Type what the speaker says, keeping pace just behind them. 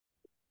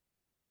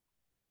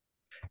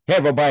Hey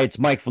everybody, it's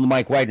Mike from the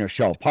Mike Wagner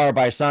Show, powered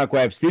by Sonic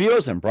Web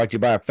Studios and brought to you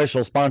by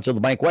official sponsor of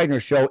the Mike Wagner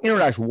Show,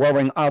 international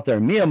warring author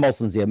Mia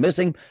Molson's The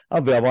Missing,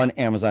 available on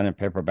Amazon and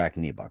paperback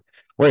and ebook.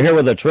 We're here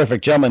with a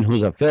terrific gentleman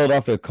who's a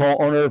Philadelphia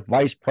co-owner,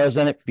 vice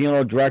president,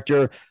 funeral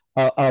director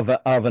of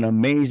an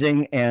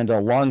amazing and a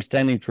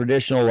long-standing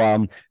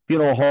traditional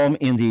funeral home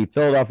in the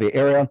Philadelphia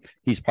area.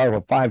 He's part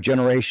of a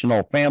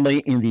 5-generational family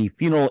in the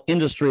funeral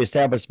industry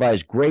established by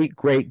his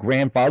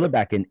great-great-grandfather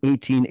back in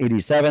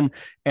 1887.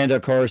 And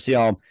of course,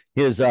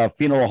 his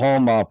funeral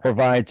home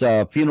provides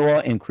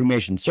funeral and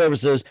cremation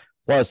services,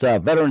 plus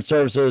veteran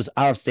services,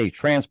 out-of-state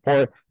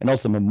transport, and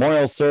also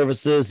memorial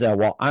services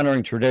while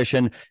honoring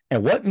tradition.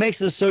 And what makes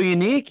this so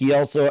unique, he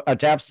also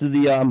adapts to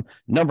the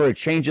number of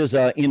changes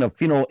in the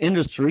funeral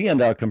industry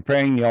and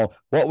comparing,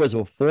 what was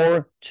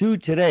before to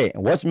today.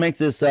 And what makes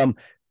this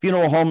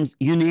funeral homes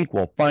unique,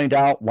 we'll find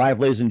out live,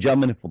 ladies and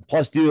gentlemen, from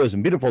Plus Studios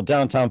in beautiful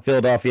downtown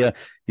Philadelphia,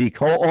 the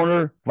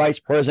co-owner, vice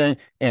president,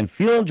 and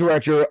funeral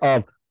director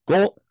of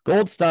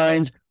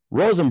Goldstein's,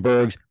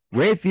 Rosenberg's,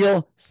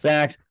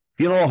 Raphael-Sacks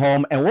Funeral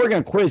Home, and we're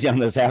going to quiz you on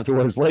this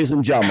afterwards, ladies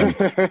and gentlemen.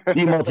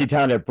 The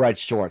multi-talented Brett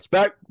Schwartz.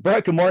 Brett,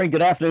 good morning,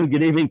 good afternoon,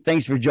 good evening.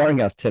 Thanks for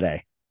joining us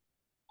today.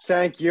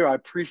 Thank you. I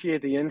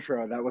appreciate the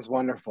intro. That was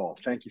wonderful.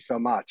 Thank you so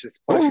much. It's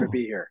a pleasure to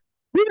be here.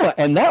 Yeah,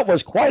 and that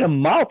was quite a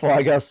mouthful.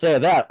 I got to say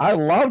that. I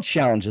love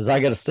challenges.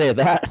 I got to say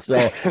that.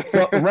 So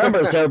remember,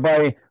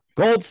 everybody,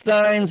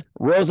 Goldstein's,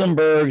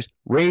 Rosenberg's,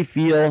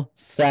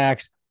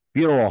 Raphael-Sacks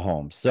Funeral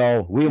Home.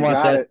 So we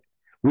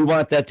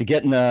want that to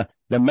get in the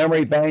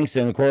memory banks,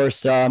 and of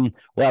course, we'll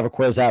have a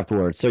quiz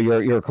afterwards. So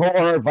you're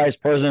co-owner, vice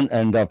president,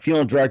 and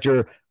funeral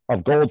director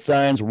of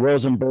Goldstein's,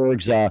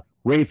 Rosenberg's,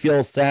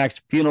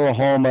 Raphael-Sacks Funeral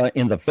Home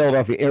in the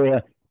Philadelphia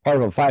area, part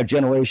of a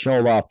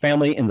 5-generational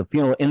family in the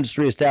funeral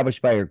industry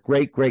established by your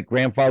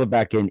great-great-grandfather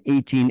back in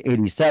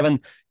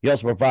 1887. You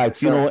also provide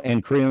funeral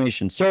and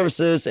cremation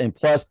services, and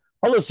plus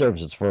other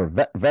services for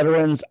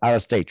veterans,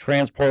 out-of-state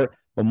transport,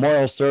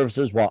 memorial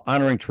services while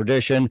honoring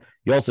tradition.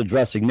 You also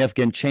address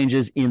significant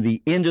changes in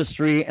the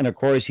industry. And of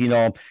course,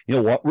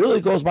 what really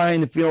goes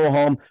behind the funeral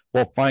home,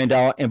 we'll find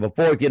out. And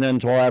before we get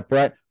into all that,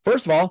 Brett,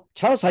 first of all,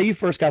 tell us how you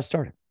first got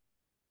started.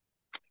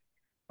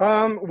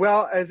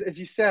 Well, as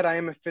you said, I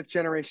am a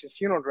 5th-generation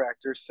funeral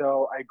director.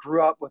 So I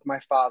grew up with my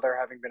father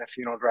having been a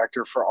funeral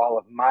director for all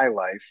of my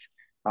life.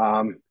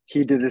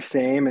 He did the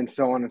same, and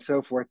so on and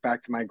so forth,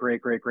 back to my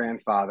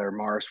great-great-grandfather,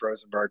 Morris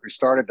Rosenberg, who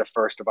started the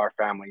first of our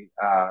family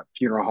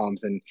funeral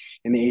homes in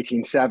the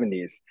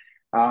 1870s.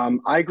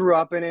 I grew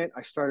up in it.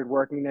 I started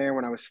working there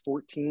when I was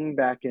 14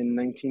 back in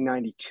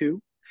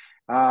 1992.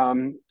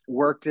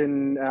 Worked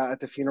at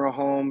the funeral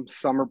home,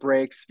 summer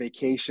breaks,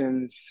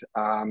 vacations.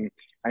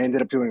 I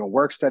ended up doing a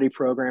work-study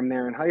program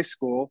there in high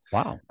school.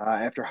 Wow.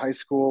 After high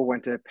school,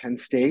 went to Penn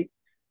State.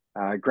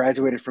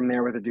 Graduated from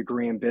there with a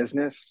degree in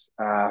business.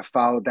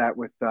 Followed that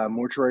with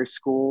mortuary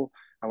school.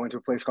 I went to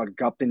a place called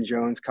Gupton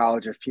Jones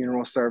College of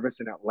Funeral Service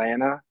in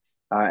Atlanta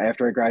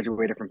after I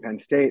graduated from Penn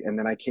State. And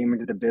then I came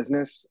into the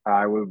business.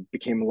 I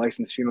became a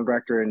licensed funeral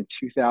director in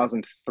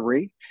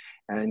 2003.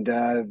 And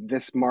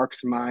this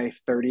marks my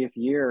 30th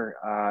year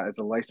as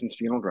a licensed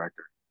funeral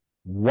director.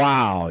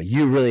 Wow,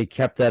 you really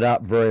kept that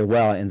up very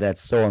well, and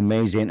that's so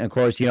amazing. And of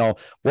course, what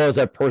was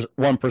that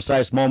one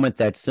precise moment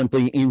that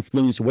simply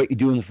influenced what you're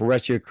doing for the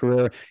rest of your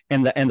career,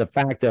 and the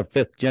fact that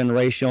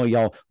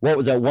 5th-generational, what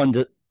was that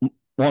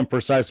one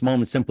precise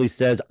moment simply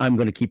says, I'm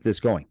going to keep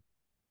this going?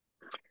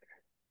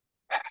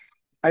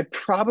 I'd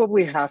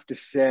probably have to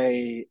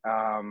say,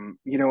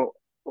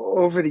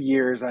 over the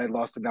years, I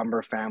lost a number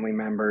of family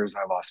members.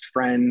 I lost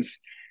friends.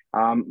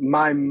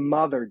 My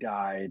mother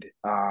died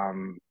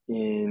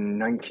in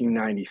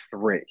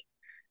 1993.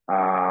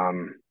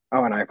 And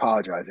I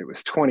apologize. It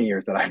was 20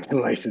 years that I've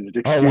been licensed.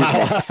 Excuse me.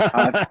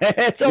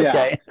 It's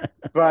okay.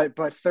 Yeah,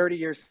 but 30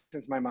 years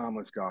since my mom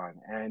was gone,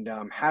 and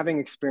having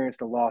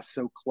experienced a loss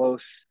so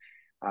close,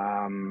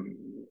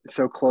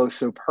 so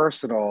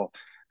personal,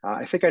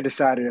 I think I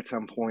decided at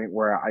some point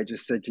where I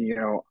just said,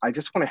 I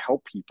just want to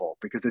help people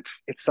because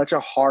it's such a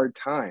hard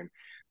time.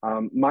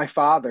 My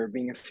father,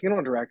 being a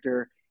funeral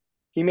director,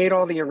 he made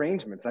all the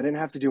arrangements. I didn't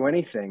have to do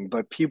anything,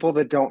 but people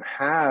that don't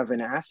have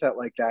an asset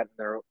like that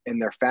in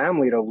their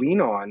family to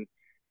lean on,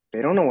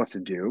 they don't know what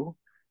to do.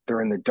 They're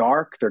in the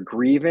dark, they're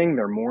grieving,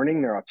 they're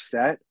mourning, they're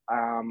upset.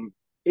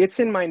 It's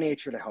in my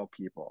nature to help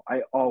people.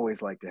 I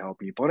always like to help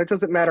people. And it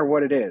doesn't matter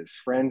what it is,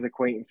 friends,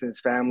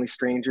 acquaintances, family,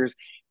 strangers.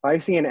 If I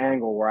see an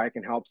angle where I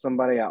can help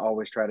somebody, I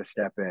always try to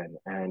step in.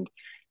 And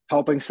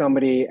helping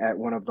somebody at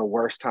one of the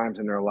worst times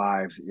in their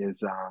lives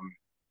is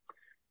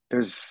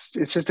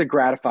it's just a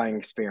gratifying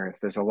experience.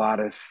 There's a lot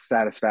of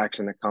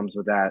satisfaction that comes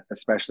with that,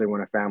 especially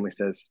when a family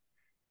says,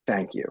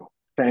 thank you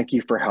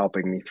for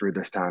helping me through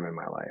this time in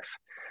my life.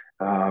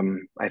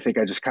 I think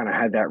I just kind of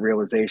had that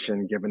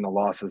realization given the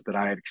losses that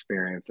I had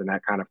experienced, and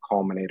that kind of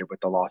culminated with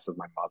the loss of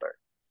my mother.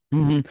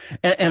 Mm-hmm.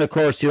 And of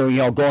course,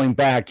 going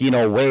back,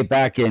 way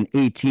back in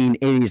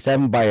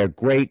 1887 by a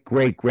great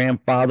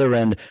grandfather,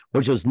 and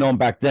which was known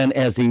back then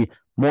as the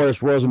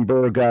Morris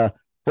Rosenberg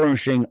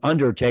furnishing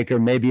undertaker.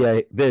 Maybe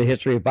a bit of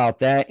history about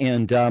that,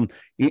 and how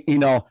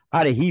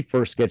did he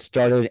first get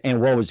started,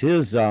 and what was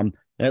his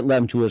that led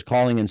him to his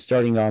calling and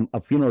starting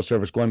a funeral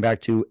service going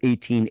back to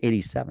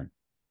 1887.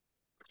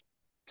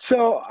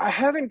 So I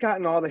haven't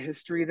gotten all the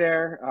history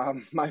there.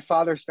 My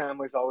father's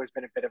family's always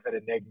been a bit of an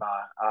enigma,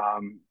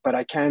 but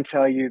I can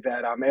tell you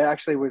that it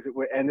actually was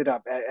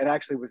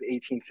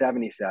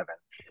 1877.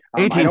 I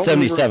don't remember.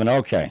 1877.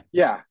 Okay.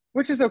 Yeah,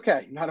 which is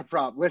okay, not a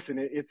problem. Listen,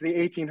 it's the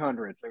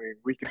 1800s. I mean,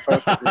 we can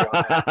both agree on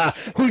that.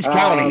 Who's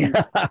counting?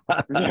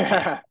 Um,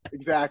 yeah,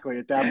 exactly.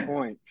 At that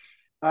point,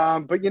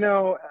 but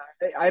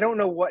I don't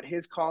know what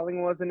his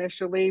calling was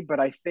initially, but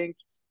I think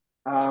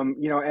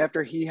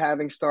after he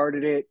having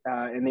started it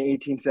in the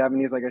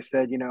 1870s, like I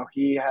said,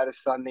 he had a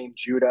son named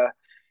Judah.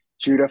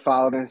 Judah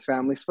followed in his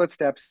family's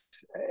footsteps.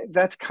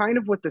 That's kind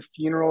of what the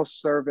funeral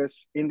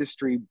service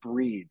industry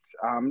breeds.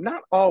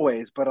 Not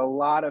always, but a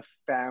lot of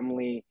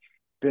family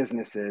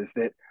businesses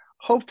that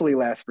hopefully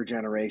last for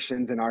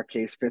generations. In our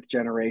case, fifth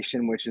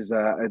generation, which is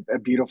a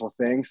beautiful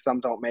thing. Some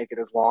don't make it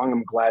as long.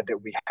 I'm glad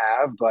that we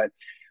have, but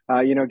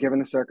given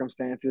the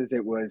circumstances,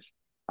 it was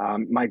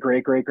my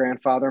great great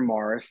grandfather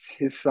Morris,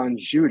 his son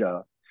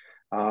Judah.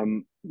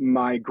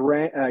 My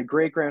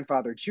great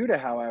grandfather Judah,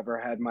 however,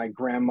 had my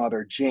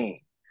grandmother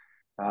Jane.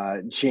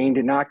 Jane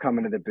did not come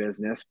into the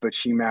business, but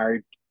she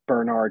married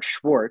Bernard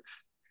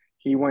Schwartz.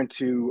 He went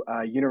to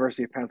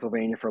University of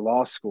Pennsylvania for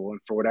law school, and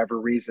for whatever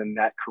reason,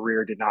 that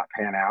career did not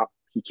pan out.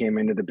 He came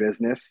into the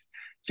business,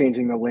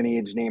 changing the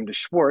lineage name to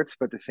Schwartz,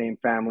 but the same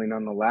family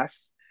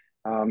nonetheless.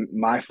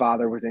 My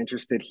father was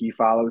interested; he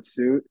followed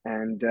suit,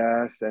 and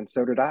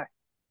so did I.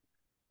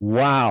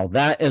 Wow,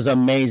 that is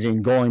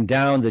amazing. Going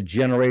down the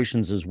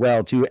generations as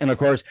well, too, and of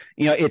course,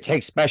 it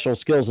takes special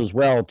skills as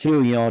well,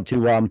 too.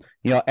 To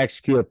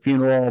execute a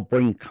funeral,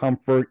 bring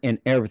comfort, and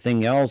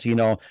everything else.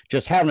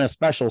 Just having a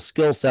special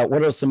skill set.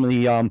 What are some of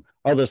the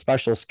other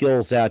special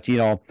skills that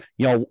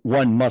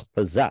one must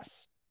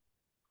possess?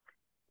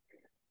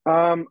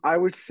 I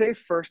would say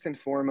first and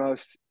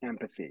foremost,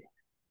 empathy.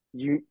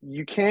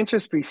 You can't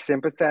just be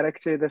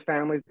sympathetic to the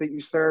families that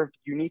you serve.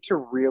 You need to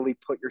really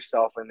put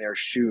yourself in their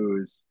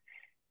shoes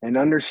and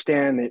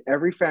understand that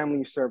every family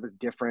you serve is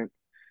different.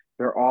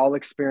 They're all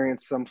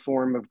experience some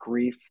form of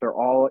grief. They're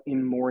all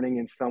in mourning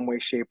in some way,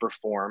 shape, or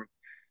form.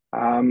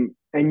 And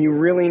you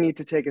really need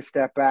to take a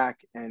step back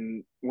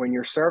and when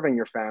you're serving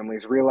your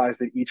families, realize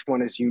that each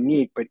one is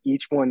unique, but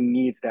each one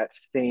needs that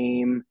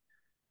same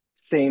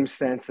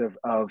sense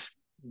of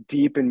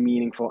deep and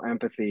meaningful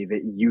empathy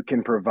that you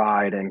can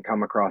provide and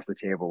come across the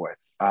table with.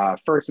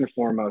 First and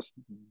foremost,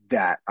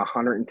 that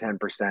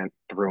 110%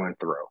 through and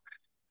through.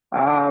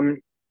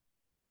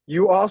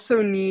 You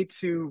also need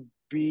to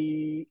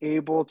be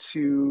able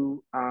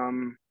to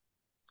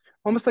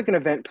almost like an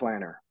event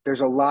planner.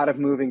 There's a lot of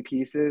moving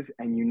pieces,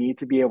 and you need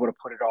to be able to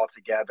put it all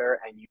together,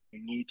 and you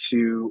need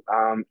to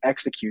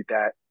execute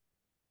that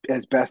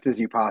as best as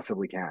you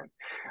possibly can.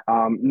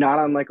 Not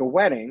unlike a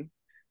wedding,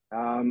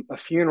 a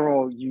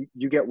funeral,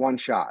 you get one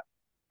shot.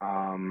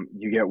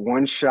 You get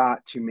one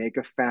shot to make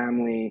a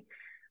family.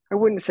 I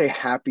wouldn't say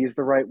happy is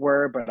the right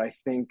word, but I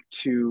think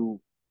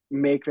to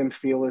make them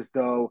feel as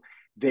though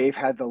they've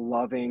had the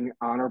loving,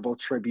 honorable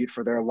tribute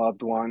for their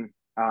loved one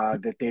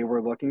that they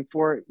were looking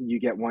for. You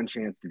get one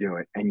chance to do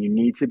it, and you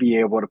need to be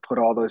able to put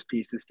all those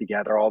pieces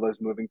together, all those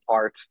moving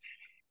parts,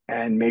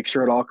 and make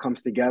sure it all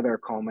comes together,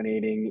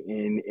 culminating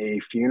in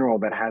a funeral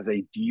that has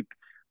a deep,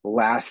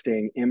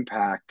 lasting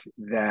impact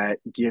that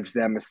gives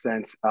them a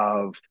sense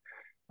of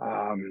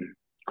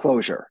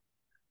closure,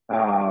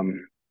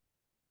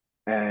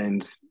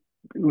 and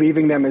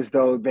leaving them as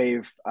though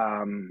they've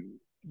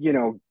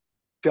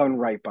done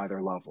right by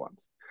their loved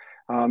ones.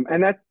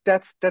 And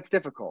that's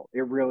difficult.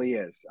 It really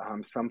is.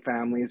 Some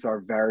families are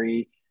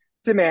very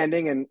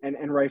demanding,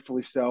 and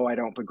rightfully so. I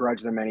don't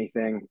begrudge them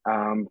anything,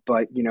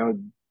 but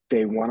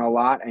they want a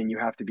lot, and you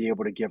have to be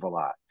able to give a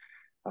lot.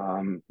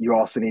 You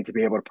also need to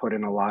be able to put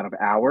in a lot of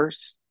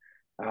hours.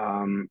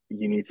 You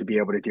need to be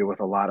able to deal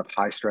with a lot of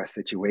high stress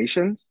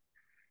situations.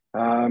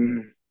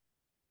 You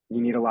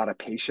need a lot of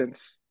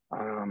patience,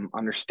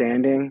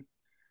 understanding,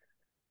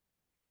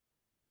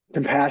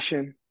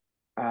 compassion,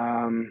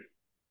 and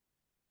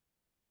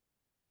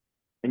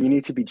you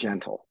need to be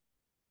gentle.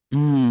 Yeah.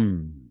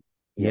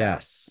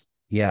 Yes.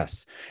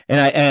 Yes. And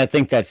I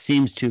think that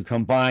seems to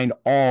combine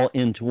all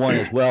into one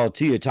as well,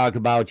 too. You talk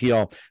about,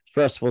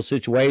 stressful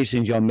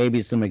situations,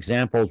 maybe some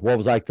examples. What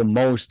was like the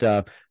most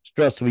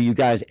stressful you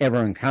guys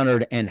ever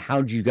encountered, and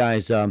how did you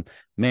guys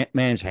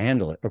manage to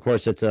handle it? Of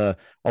course, it's a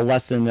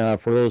lesson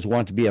for those who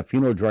want to be a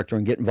funeral director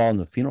and get involved in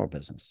the funeral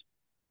business.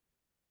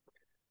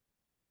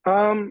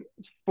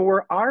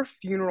 For our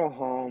funeral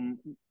home,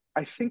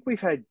 I think we've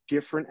had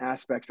different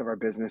aspects of our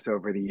business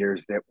over the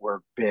years that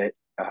were bit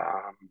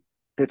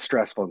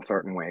stressful in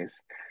certain ways.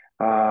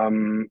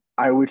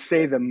 I would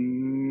say the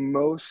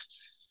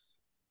most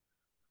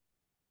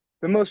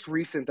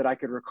recent that I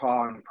could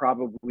recall, and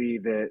probably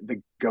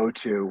the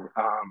go-to,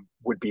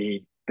 would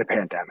be the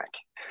pandemic.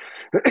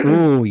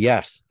 Oh,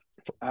 yes.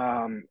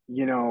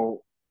 You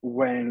know,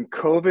 when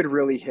COVID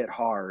really hit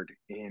hard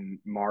in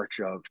March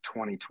of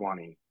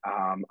 2020,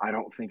 I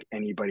don't think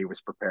anybody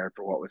was prepared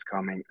for what was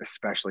coming,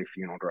 especially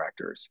funeral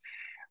directors.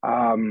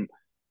 Um,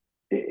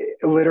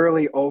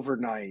 Literally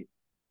overnight,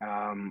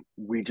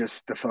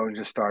 the phone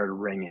just started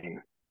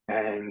ringing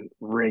and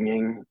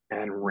ringing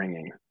and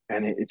ringing,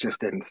 and it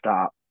just didn't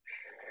stop.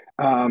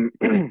 Um,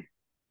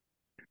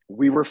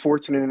 we were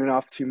fortunate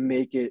enough to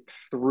make it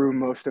through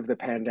most of the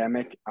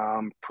pandemic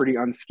pretty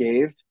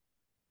unscathed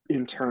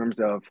in terms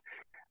of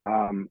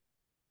um,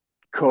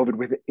 COVID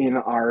within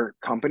our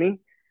company.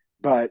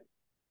 But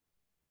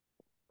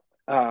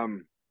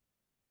um,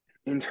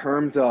 in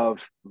terms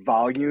of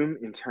volume,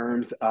 in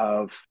terms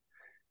of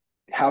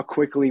how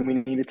quickly we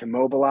needed to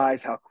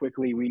mobilize, how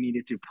quickly we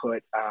needed to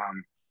put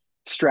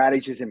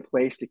strategies in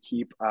place to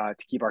keep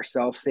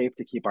ourselves safe,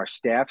 to keep our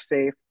staff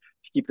safe,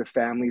 to keep the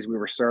families we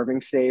were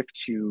serving safe,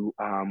 to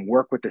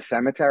work with the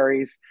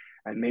cemeteries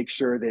and make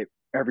sure that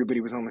everybody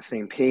was on the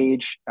same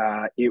page.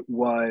 It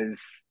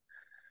was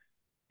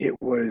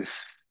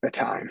a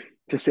time,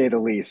 to say the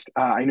least.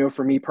 I know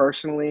for me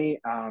personally,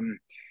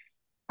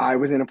 I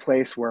was in a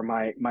place where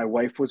my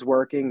wife was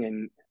working,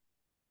 and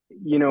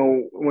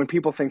when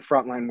people think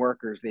frontline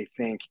workers, they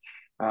think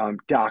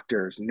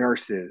doctors,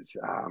 nurses,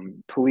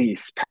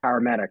 police,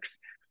 paramedics,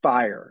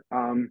 fire.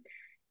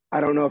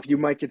 I don't know if you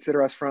might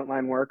consider us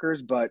frontline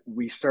workers, but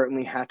we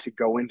certainly had to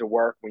go into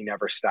work. We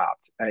never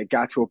stopped. It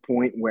got to a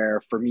point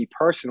where, for me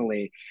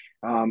personally,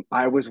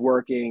 I was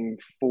working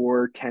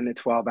 4 10 to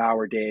 12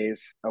 hour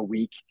days a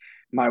week.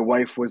 My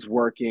wife was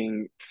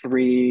working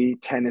 3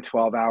 10 to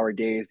 12 hour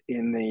days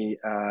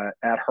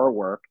at her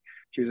work.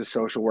 She was a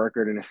social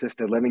worker at an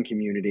assisted living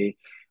community,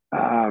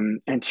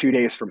 and 2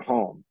 days from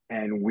home.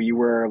 And we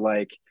were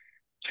like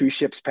two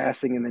ships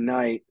passing in the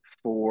night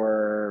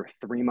for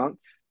 3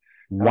 months.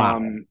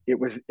 Wow. It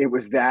was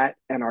that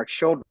and our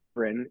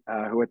children,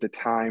 who at the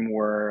time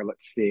were,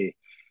 let's see,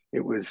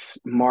 it was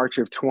March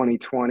of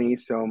 2020.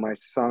 So my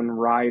son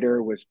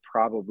Ryder was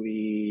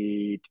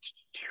probably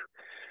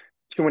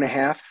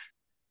 2.5.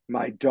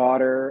 My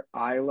daughter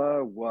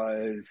Isla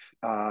was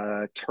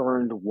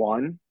turned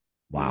 1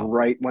 Wow.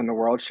 right when the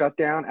world shut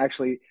down.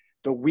 Actually,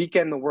 the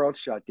weekend the world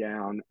shut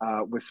down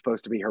was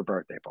supposed to be her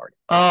birthday party,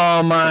 Oh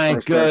her my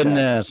first birthday.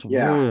 goodness.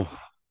 Yeah. Woo.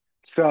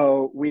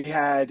 So we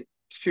had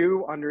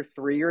two under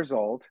 3 years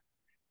old,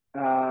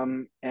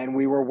 and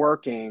we were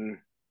working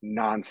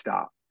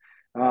nonstop.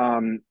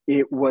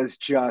 It was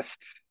just,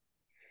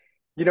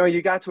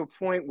 you got to a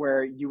point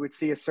where you would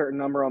see a certain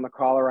number on the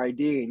caller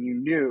ID, and you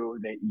knew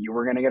that you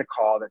were going to get a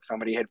call that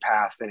somebody had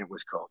passed and it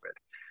was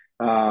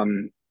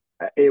COVID.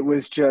 It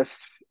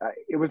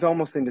was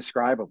almost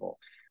indescribable.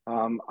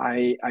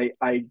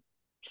 I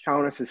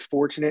count us as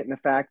fortunate in the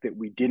fact that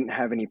we didn't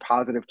have any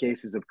positive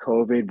cases of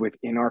COVID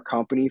within our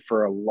company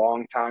for a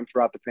long time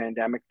throughout the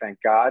pandemic, thank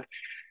God.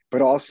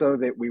 But also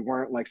that we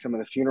weren't like some of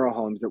the funeral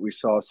homes that we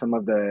saw, some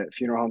of the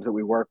funeral homes that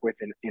we work with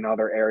in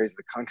other areas of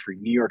the country.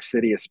 New York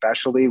City,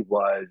 especially,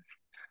 was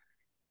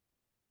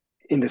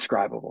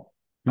indescribable.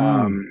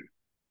 Mm.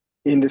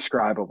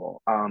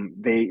 Indescribable.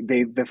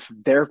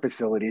 Their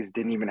facilities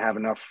didn't even have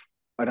enough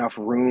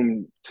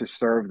room to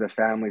serve the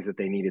families that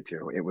they needed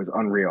to. It was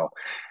unreal.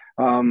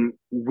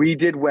 We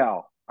did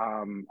well.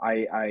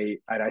 I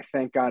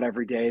thank God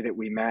every day that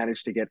we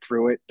managed to get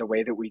through it the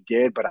way that we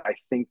did. But I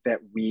think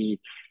that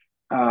we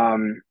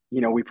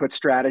put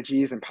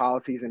strategies and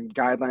policies and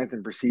guidelines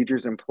and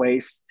procedures in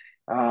place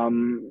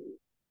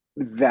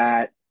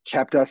that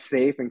kept us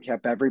safe and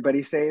kept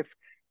everybody safe.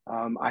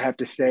 I have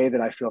to say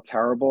that I feel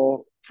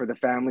terrible for the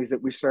families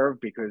that we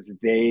serve, because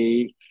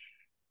they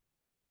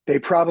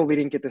probably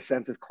didn't get the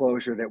sense of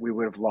closure that we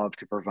would have loved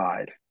to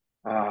provide.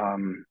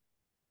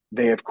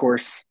 They, of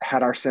course,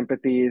 had our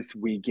sympathies.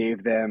 We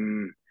gave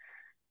them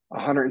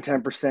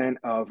 110%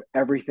 of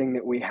everything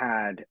that we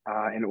had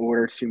in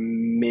order to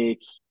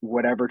make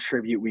whatever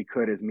tribute we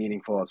could as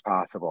meaningful as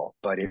possible.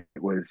 But it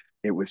was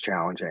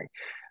challenging.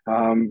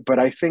 But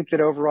I think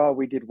that overall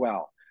we did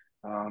well.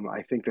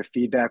 I think the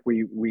feedback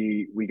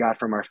we got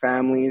from our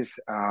families,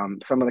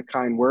 some of the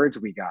kind words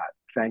we got.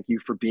 Thank you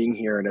for being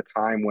here at a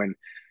time when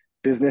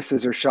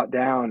businesses are shut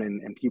down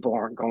and people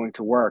aren't going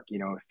to work.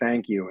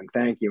 Thank you and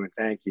thank you and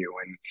thank you.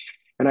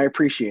 And I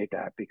appreciate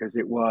that, because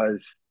it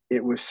was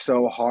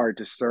so hard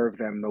to serve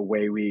them the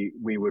way we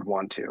would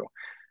want to.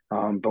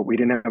 But we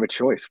didn't have a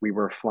choice. We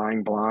were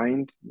flying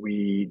blind.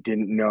 We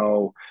didn't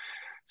know,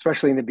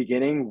 especially in the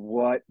beginning,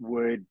 what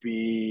would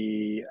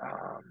be,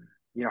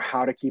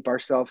 how to keep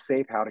ourselves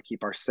safe, how to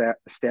keep our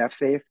staff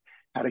safe,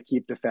 how to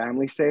keep the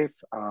family safe.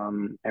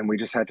 And we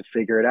just had to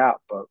figure it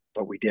out, but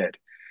we did.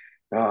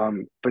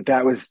 But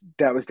that was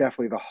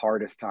definitely the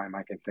hardest time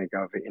I can think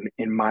of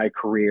in my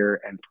career,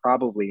 and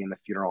probably in the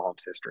funeral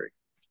home's history.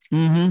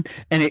 And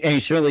he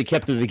certainly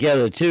kept it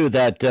together too.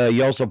 That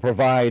you also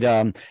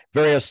provide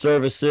various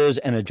services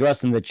and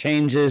addressing the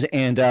changes.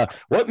 And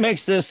what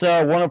makes this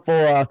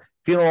wonderful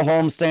funeral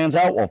home stands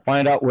out? We'll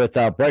find out with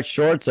Brett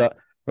Schwartz,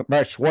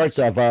 Schwartz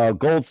of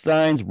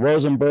Goldstein's,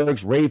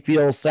 Rosenberg's,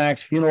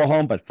 Raphael-Sacks Funeral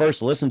Home. But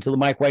first, listen to the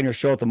Mike Wagner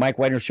Show at the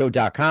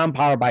MikeWagnerShow.com,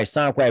 powered by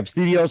Sonic Web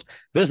Studios.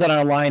 Visit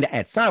online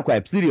at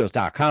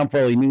SonicWebStudios.com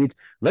for all your needs.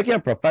 Looking at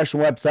a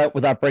professional website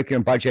without breaking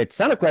your budget,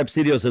 Sonic Web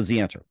Studios is the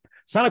answer.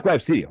 Sonic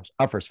Web Studios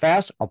offers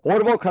fast,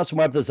 affordable custom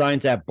web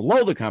designs at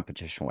below the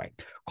competition rate.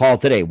 Call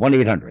today,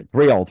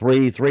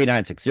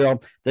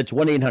 1-800-303-3960. That's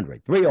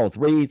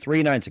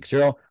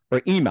 1-800-303-3960.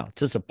 Or email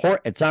to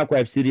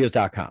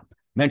support@SonicWebStudios.com.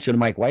 Mention the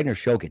Mike Wagner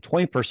Show, get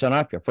 20%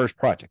 off your first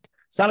project.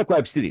 Sonic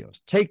Web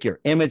Studios, take your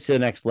image to the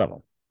next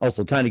level.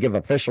 Also, time to give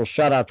an official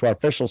shout out to our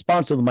official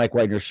sponsor of the Mike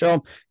Wagner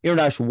Show,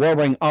 international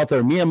award-winning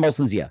author Mia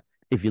Molson-Zia.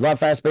 If you love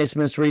fast-paced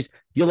mysteries,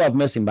 you'll love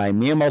Missing by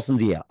Mia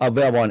Molson-Zia,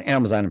 available on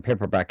Amazon in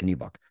paperback and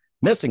ebook.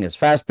 Missing is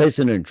fast-paced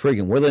and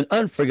intriguing with an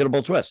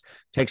unforgettable twist.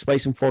 Takes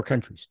place in 4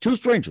 countries, 2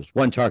 strangers,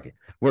 1 target,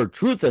 where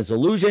truth is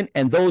illusion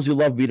and those who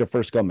love be the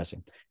first go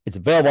missing. It's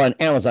available on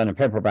Amazon in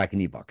paperback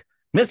and ebook.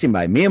 Missing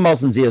by Mia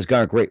Molson-Zia has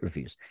garnered great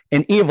reviews.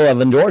 And Evil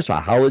have endorsed by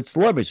Hollywood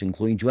celebrities,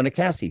 including Joanna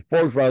Cassidy,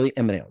 Forbes Riley,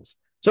 and Manelos.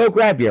 So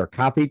grab your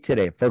copy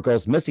today for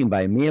Girls Missing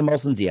by Mia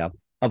Molson-Zia,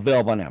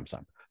 available on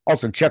Amazon.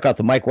 Also, check out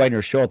the Mike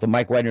Wagner Show at the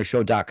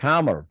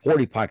MikeWagnerShow.com or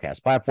 40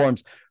 podcast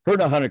platforms.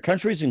 Heard in 100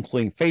 countries,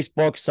 including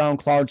Facebook,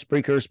 SoundCloud,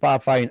 Spreaker,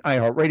 Spotify, and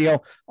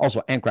iHeartRadio.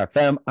 Also, Anchor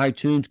FM,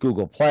 iTunes,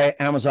 Google Play,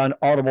 Amazon,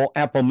 Audible,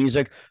 Apple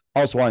Music.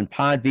 Also on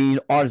Podbean,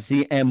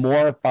 Odyssey, and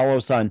more. Follow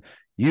us on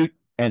YouTube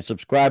and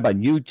subscribe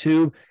on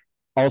YouTube.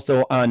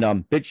 Also on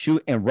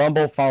BitChute and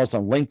Rumble. Follow us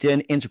on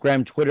LinkedIn,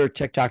 Instagram, Twitter,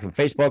 TikTok, and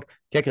Facebook.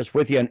 Take us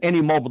with you on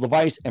any mobile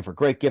device. And for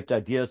great gift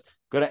ideas,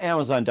 go to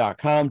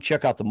Amazon.com.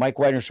 Check out the Mike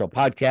Wagner Show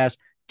podcast.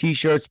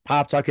 T-shirts,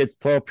 pop sockets,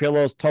 throw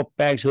pillows, tote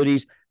bags,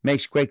 hoodies.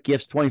 Makes great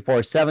gifts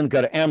 24/7.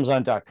 Go to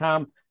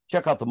Amazon.com.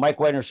 Check out the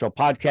Mike Wagner Show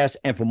podcast.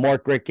 And for more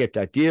great gift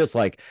ideas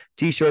like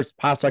T-shirts,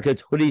 pop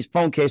sockets, hoodies,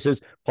 phone cases,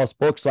 plus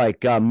books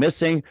like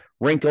Missing,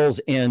 Wrinkles,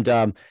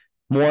 and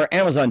more,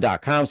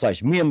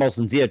 Amazon.com/Mia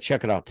Molson-Zia.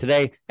 Check it out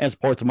today and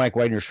support the Mike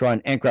Wagner Show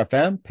on Anchor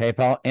FM,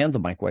 PayPal, and the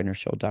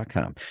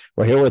MikeWagnerShow.com.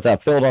 We're here with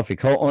Philadelphia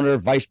co-owner,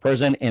 vice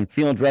president, and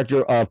funeral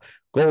director of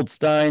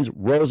Goldstein's,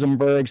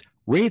 Rosenberg's,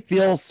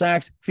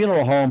 Raphael-Sacks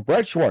Funeral Home,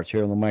 Brett Schwartz,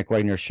 here on the Mike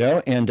Wagner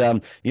Show.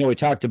 And, we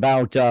talked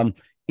about, how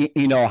he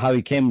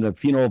came into the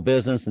funeral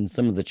business and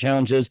some of the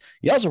challenges.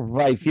 You also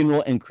provide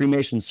funeral and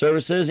cremation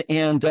services.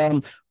 And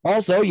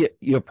also,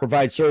 you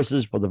provide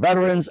services for the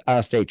veterans,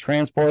 state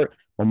transport,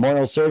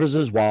 memorial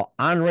services, while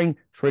honoring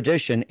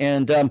tradition,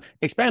 and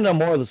expand on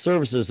more of the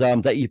services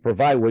that you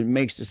provide, what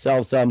makes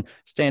yourselves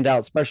stand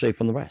out, especially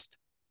from the rest.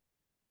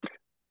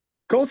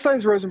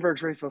 Goldstein's,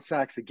 Rosenberg's,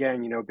 Raphael-Sacks,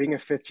 again, being a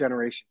 5th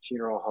generation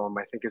funeral home,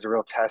 I think is a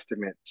real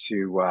testament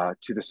to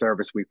the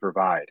service we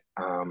provide.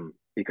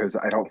 Because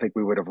I don't think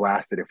we would have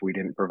lasted if we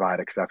didn't provide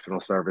exceptional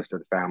service to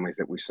the families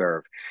that we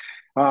serve.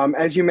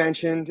 As you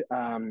mentioned,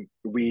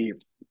 we,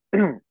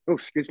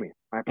 excuse me,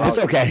 my apologies.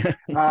 That's okay.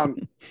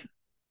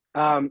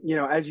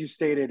 As you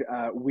stated,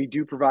 we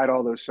do provide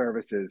all those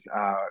services,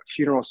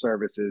 funeral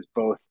services,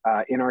 both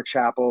in our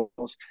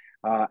chapels,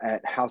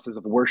 at houses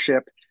of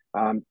worship,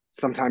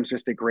 sometimes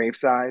just at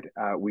graveside.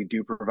 We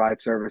do provide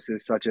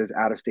services such as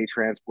out-of-state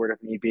transport if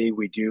need be.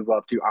 We do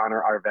love to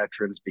honor our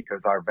veterans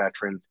because our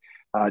veterans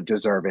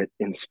deserve it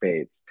in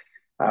spades.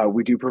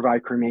 We do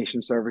provide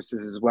cremation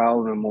services as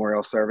well,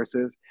 memorial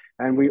services.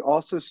 And we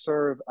also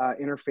serve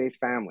interfaith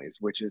families,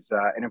 which is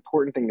an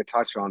important thing to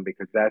touch on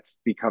because that's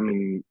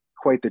becoming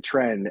quite the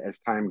trend as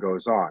time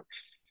goes on.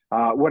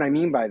 What I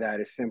mean by that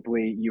is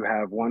simply you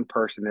have one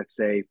person that's,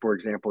 say, for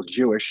example,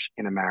 Jewish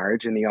in a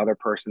marriage and the other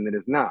person that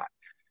is not.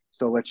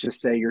 So let's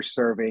just say you're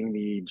serving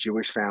the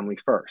Jewish family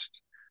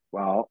first.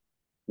 Well,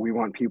 we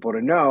want people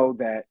to know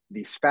that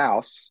the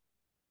spouse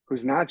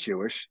who's not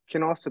Jewish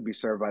can also be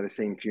served by the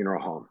same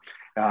funeral home.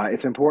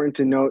 It's important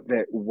to note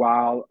that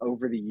while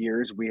over the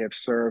years we have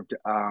served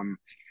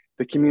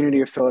the community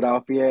of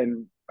Philadelphia,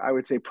 and I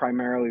would say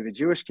primarily the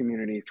Jewish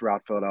community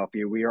throughout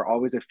Philadelphia, we are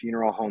always a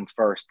funeral home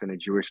first and a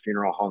Jewish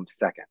funeral home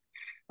second.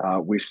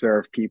 We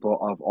serve people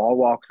of all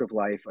walks of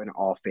life and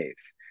all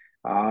faiths.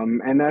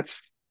 And that's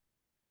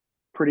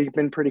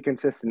been pretty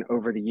consistent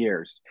over the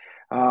years.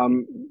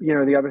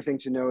 The other thing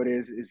to note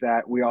is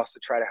that we also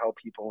try to help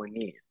people in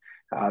need.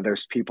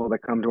 There's people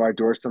that come to our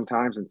doors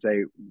sometimes and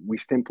say, we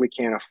simply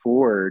can't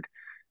afford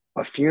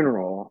a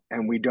funeral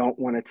and we don't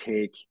want to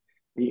take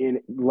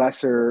the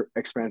lesser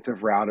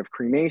expensive route of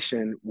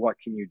cremation. What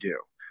can you do?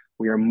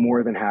 We are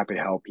more than happy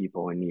to help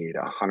people in need,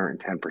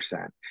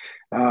 110%.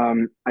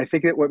 I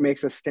think that what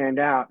makes us stand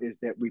out is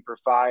that we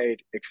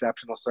provide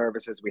exceptional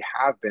services. We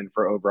have been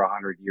for over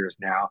 100 years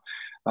now,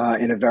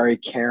 in a very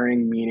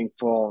caring,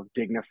 meaningful,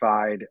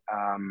 dignified,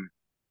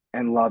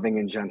 and loving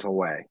and gentle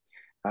way.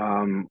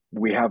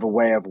 We have a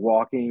way of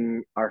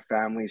walking our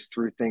families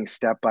through things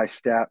step by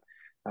step,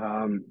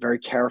 very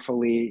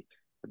carefully,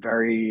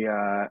 very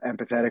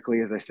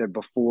empathetically, as I said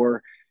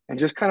before, and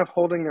just kind of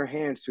holding their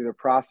hands through the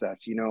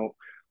process.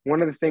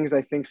 One of the things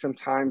I think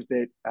sometimes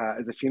that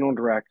as a funeral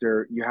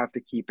director, you have to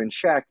keep in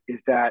check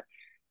is that,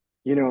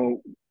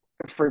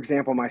 for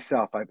example,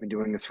 myself, I've been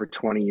doing this for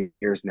 20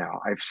 years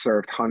now. I've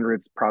served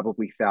hundreds,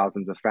 probably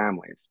thousands of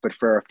families. But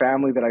for a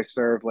family that I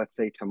serve, let's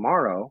say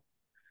tomorrow,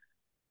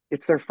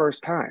 it's their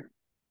first time.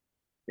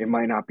 It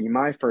might not be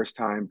my first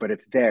time, but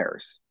it's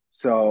theirs.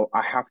 So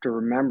I have to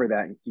remember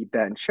that and keep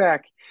that in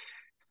check.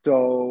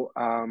 So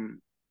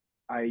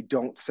I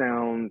don't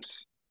sound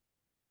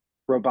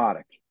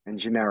robotic and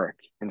generic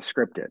and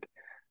scripted,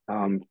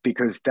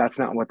 because that's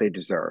not what they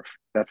deserve.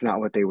 That's not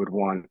what they would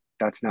want.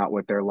 That's not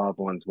what their loved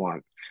ones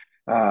want.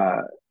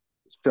 Uh,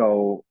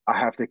 so I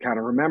have to kind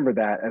of remember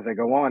that as I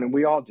go on, and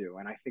we all do.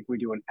 And I think we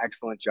do an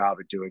excellent job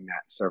at doing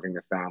that, serving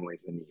the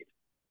families in need.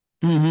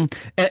 Hmm.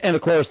 And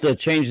of course, the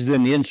changes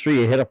in the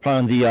industry hit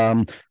upon the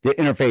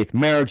interfaith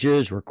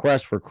marriages,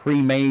 requests for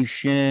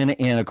cremation,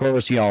 and of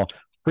course,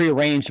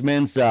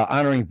 prearrangements,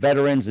 honoring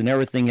veterans, and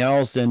everything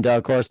else. And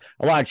of course,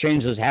 a lot of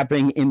changes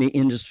happening in the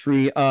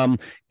industry.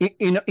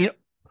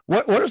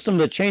 What are some of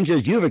the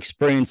changes you've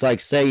experienced, like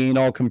say,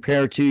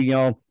 compared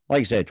to like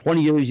I said,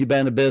 20 years you've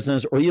been in the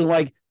business, or you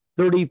like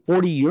 30,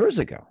 40 years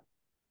ago?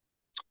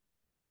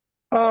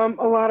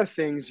 A lot of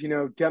things,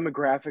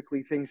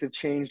 demographically, things have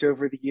changed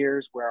over the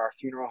years where our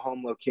funeral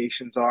home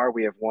locations are.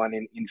 We have one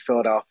in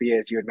Philadelphia,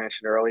 as you had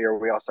mentioned earlier.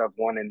 We also have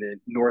one in the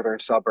northern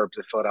suburbs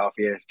of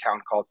Philadelphia, a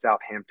town called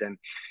Southampton.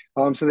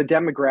 So the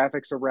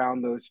demographics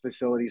around those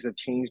facilities have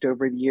changed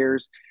over the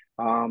years.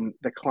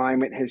 The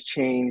climate has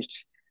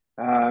changed.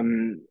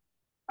 Um,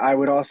 I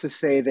would also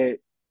say that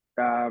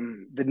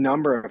the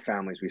number of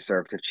families we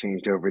served have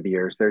changed over the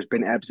years. There's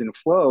been ebbs and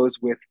flows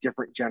with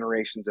different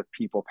generations of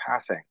people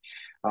passing.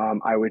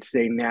 I would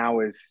say now,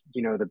 as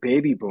the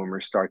baby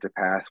boomers start to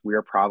pass, we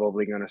are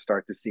probably going to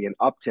start to see an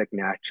uptick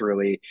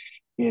naturally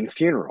in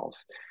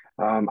funerals.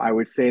 I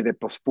would say that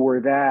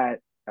before that,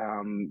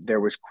 there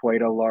was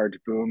quite a large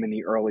boom in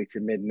the early to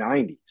mid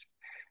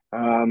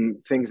 90s.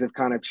 Things have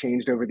kind of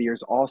changed over the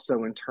years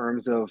also in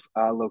terms of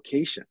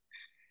location.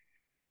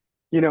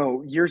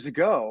 Years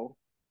ago,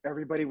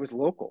 everybody was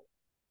local.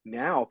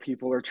 Now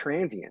people are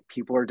transient.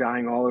 People are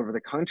dying all over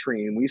the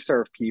country, and we've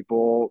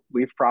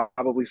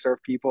probably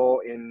served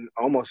people in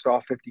almost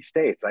all 50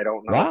 states. I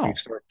don't know if we've Wow.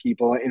 served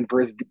people in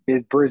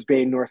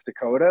Brisbane, North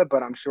Dakota,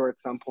 but I'm sure at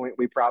some point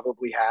we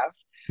probably have.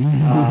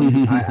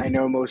 I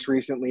know most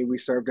recently we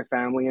served a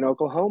family in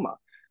Oklahoma,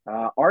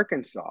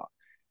 Arkansas.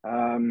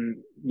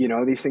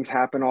 These things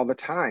happen all the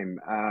time.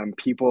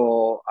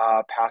 People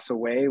pass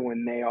away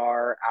when they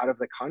are out of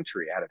the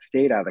country, out of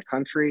state, out of the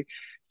country.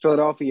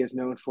 Philadelphia is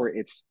known for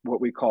its what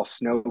we call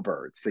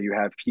snowbirds. So you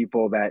have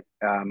people that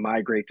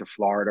migrate to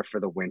Florida for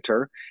the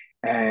winter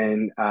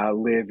and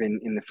live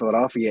in the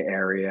Philadelphia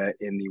area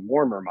in the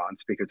warmer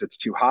months because it's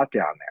too hot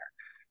down there.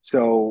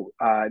 So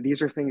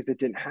these are things that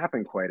didn't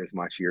happen quite as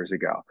much years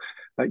ago.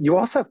 You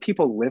also have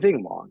people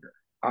living longer.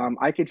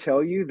 I could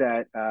tell you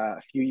that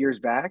a few years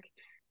back,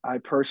 I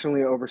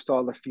personally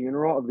oversaw the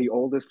funeral of the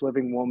oldest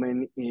living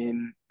woman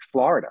in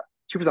Florida.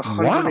 She was Wow.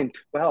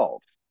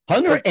 112. Her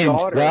daughter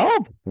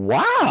 112?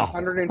 Wow.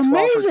 112. Her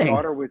Amazing.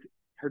 daughter was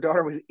her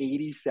daughter was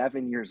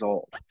 87 years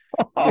old.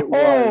 It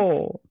was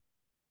Oh.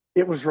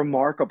 it was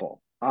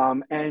remarkable.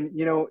 And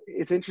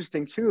it's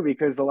interesting too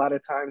because a lot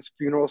of times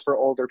funerals for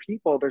older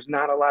people, there's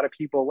not a lot of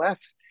people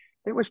left.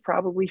 There was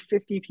probably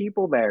 50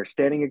 people there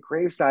standing at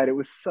graveside. It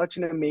was such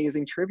an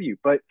amazing tribute.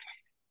 But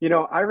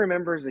I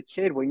remember as a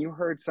kid when you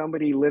heard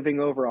somebody living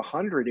over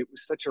 100, it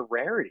was such a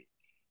rarity.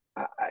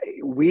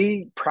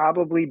 We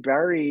probably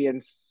bury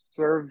and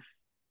serve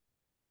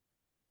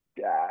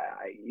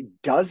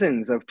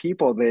dozens of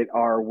people that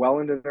are well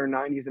into their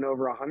 90s and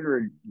over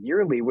 100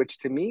 yearly, which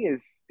to me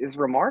is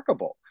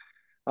remarkable.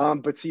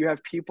 But so you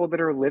have people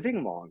that are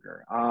living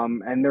longer,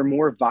 and they're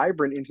more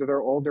vibrant into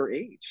their older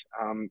age.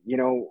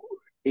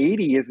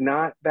 80 is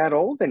not that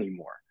old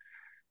anymore.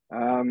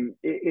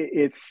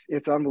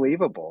 It's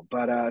unbelievable.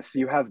 But so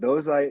you have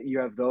those,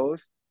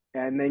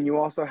 and then you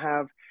also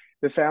have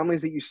the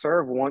families that you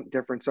serve want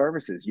different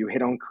services. You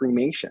hit on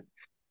cremation.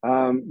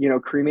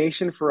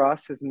 Cremation for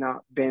us has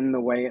not been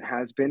the way it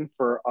has been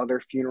for other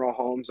funeral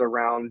homes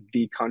around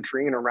the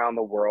country and around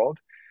the world.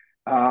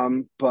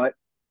 But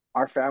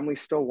our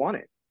families still want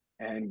it,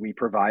 and we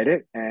provide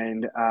it,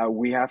 and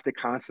we have to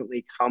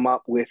constantly come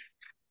up with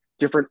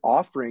different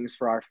offerings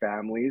for our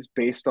families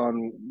based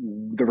on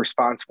the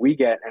response we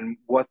get and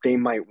what they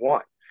might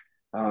want.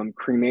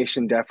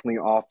 Cremation definitely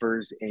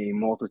offers a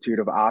multitude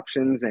of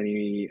options and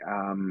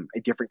a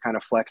different kind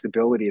of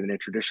flexibility than a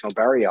traditional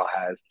burial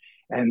has.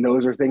 And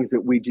those are things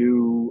that we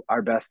do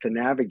our best to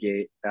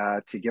navigate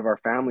to give our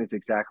families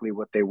exactly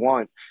what they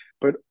want,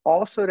 but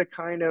also to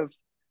kind of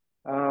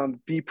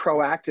be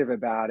proactive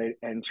about it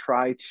and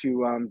try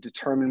to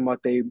determine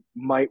what they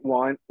might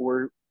want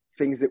or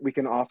things that we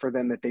can offer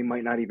them that they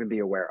might not even be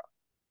aware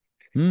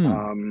of.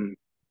 Hmm.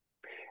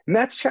 And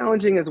that's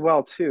challenging as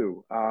well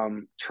too.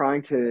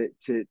 Trying to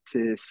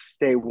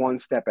stay one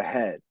step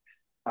ahead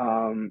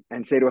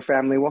and say to a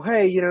family, well,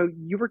 hey,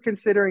 you were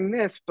considering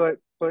this, but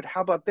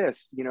how about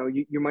this?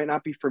 You might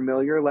not be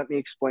familiar. Let me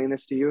explain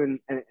this to you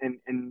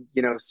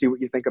and see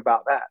what you think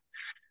about that.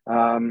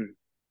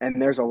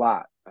 and there's a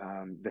lot.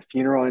 The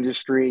funeral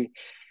industry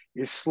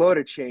is slow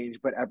to change,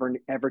 but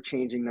ever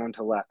changing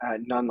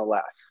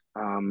nonetheless.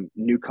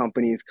 New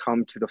companies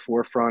come to the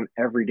forefront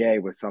every day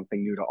with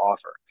something new to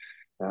offer.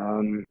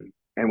 Um,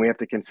 and we have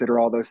to consider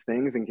all those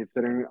things and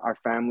considering our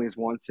families'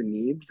 wants and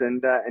needs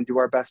and do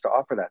our best to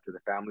offer that to the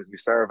families we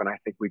serve. And I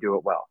think we do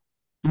it well.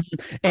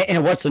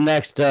 And what's the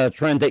next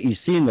trend that you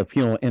see in the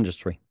funeral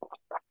industry?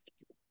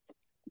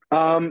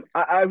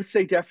 I would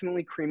say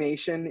definitely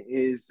cremation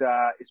is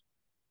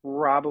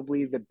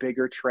probably the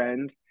bigger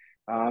trend.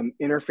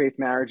 Interfaith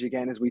marriage,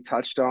 again, as we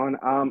touched on.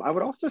 I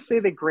would also say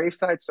that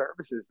graveside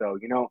services, though,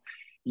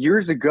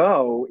 years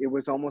ago, it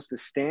was almost a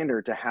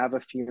standard to have a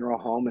funeral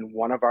home in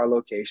one of our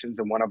locations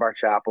and one of our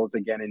chapels,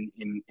 again,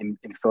 in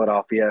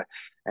Philadelphia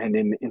and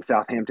in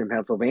Southampton,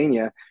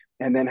 Pennsylvania,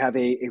 and then have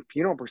a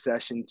funeral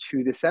procession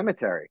to the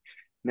cemetery.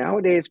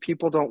 Nowadays,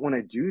 people don't want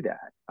to do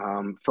that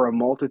for a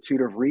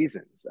multitude of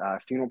reasons.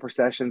 Funeral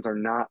processions are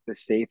not the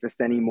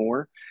safest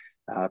anymore.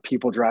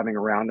 People driving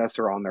around us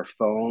are on their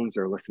phones,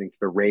 they're listening to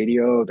the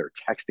radio, they're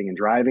texting and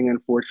driving.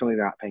 Unfortunately,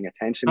 they're not paying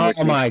attention, Oh which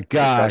makes my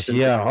gosh, processions.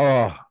 yeah.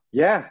 Oh.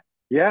 Yeah,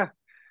 yeah.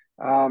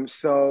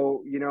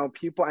 So,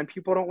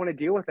 people don't want to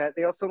deal with that.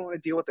 They also don't want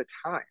to deal with the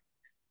time.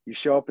 You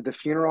show up at the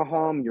funeral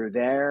home, you're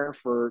there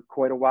for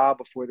quite a while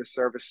before the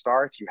service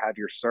starts. You have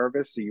your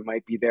service, so you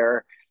might be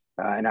there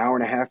an hour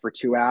and a half or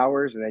 2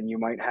 hours, and then you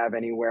might have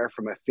anywhere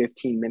from a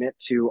 15-minute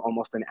to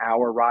almost an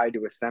hour ride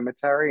to a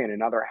cemetery and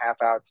another half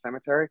hour at the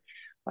cemetery.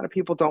 A lot of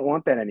people don't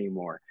want that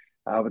anymore.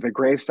 With a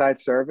graveside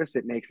service,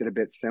 it makes it a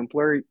bit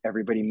simpler.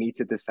 Everybody meets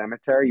at the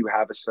cemetery, you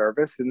have a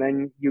service, and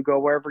then you go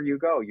wherever you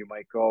go. You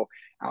might go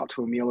out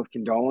to a meal of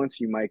condolence,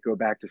 you might go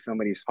back to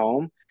somebody's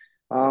home,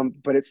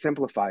 but it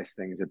simplifies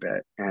things a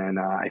bit. And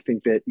I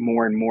think that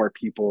more and more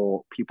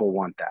people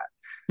want that.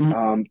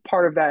 Mm-hmm.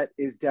 Part of that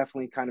is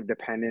definitely kind of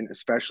dependent,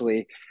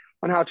 especially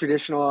on how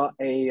traditional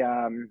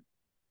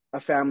a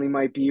family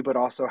might be, but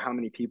also how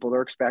many people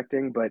they're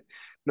expecting. But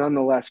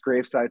nonetheless,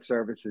 graveside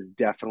service is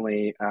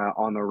definitely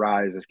on the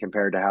rise as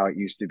compared to how it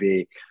used to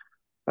be.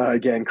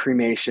 Again,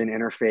 cremation,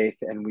 interfaith,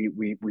 and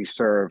we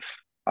serve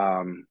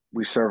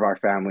our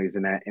families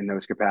in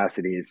those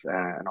capacities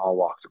in all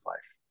walks of life.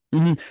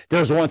 Mm-hmm.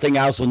 There's one thing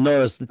I also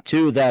noticed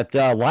too, that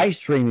live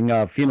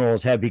streaming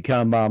funerals have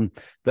become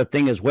the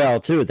thing as well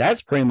too.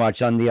 That's pretty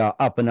much on the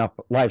up and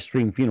up live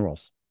stream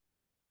funerals.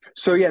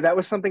 So yeah, that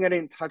was something I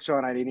didn't touch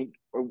on.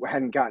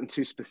 Hadn't gotten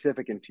too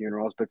specific in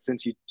funerals, but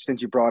since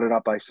you brought it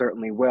up, I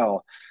certainly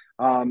will.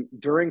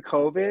 During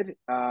COVID,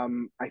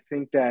 I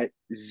think that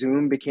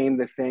Zoom became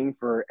the thing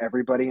for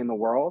everybody in the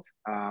world.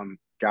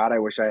 God, I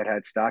wish I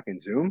had stock in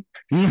Zoom.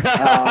 Don't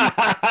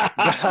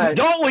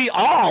we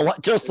all?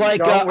 Just like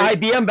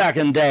IBM back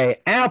in the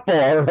day, Apple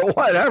or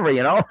whatever, or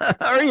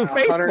even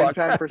Facebook.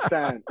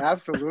 110%.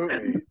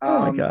 Absolutely.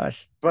 Oh my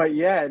gosh. But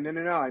yeah,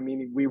 no. I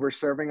mean, we were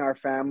serving our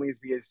families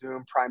via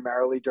Zoom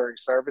primarily during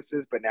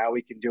services, but now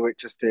we can do it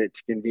just to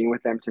convene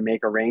with them to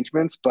make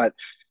arrangements. But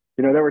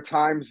there were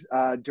times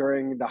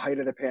during the height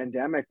of the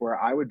pandemic where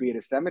I would be at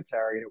a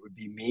cemetery and it would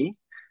be me,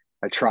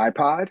 a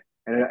tripod,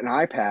 and an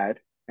iPad,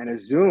 and a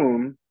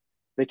Zoom,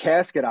 the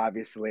casket,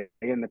 obviously,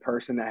 and the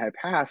person that had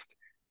passed.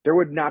 There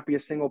would not be a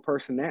single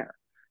person there.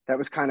 That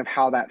was kind of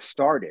how that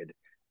started.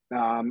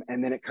 And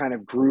then it kind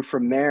of grew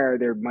from there.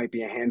 There might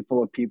be a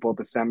handful of people at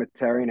the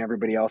cemetery and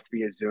everybody else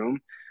via Zoom.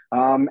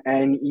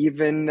 And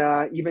even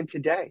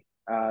today,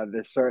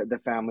 the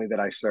family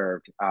that I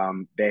served,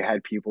 they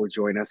had people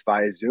join us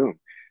via Zoom.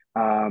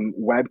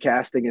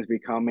 Webcasting is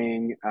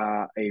becoming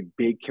a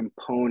big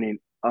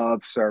component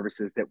of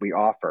services that we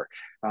offer.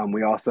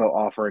 We also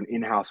offer an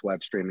in-house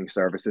web streaming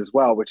service as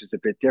well, which is a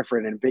bit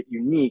different and a bit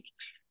unique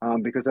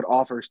because it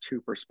offers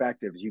two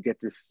perspectives. You get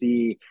to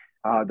see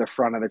the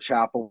front of the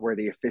chapel where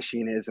the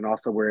officiant is and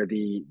also where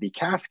the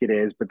casket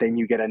is, but then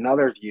you get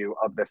another view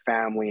of the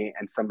family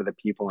and some of the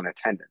people in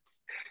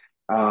attendance.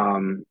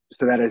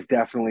 So that is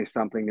definitely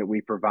something that we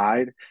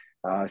provide.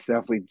 It's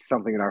definitely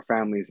something that our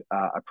families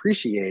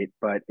appreciate,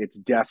 but it's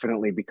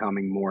definitely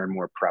becoming more and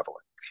more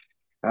prevalent.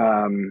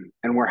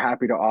 And we're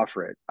happy to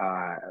offer it.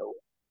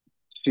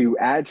 To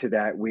add to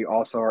that, we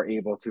also are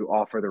able to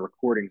offer the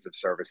recordings of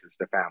services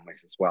to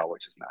families as well,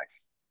 which is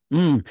nice.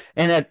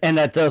 And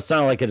that does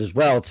sound like it as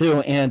well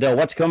too. And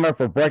what's coming up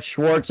for Brett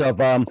Schwartz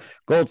of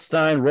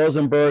Goldstein,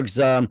 Rosenberg's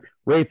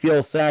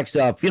Raphael-Sacks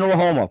funeral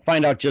home? I'll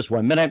find out just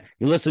 1 minute.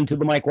 You listen to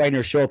the Mike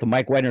Wagner Show at the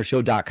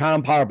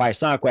MikeWagnerShow.com, powered by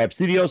SonicWeb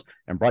Studios,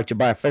 and brought to you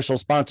by official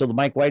sponsor of the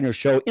Mike Wagner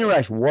Show,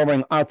 international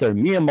warring author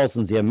Mia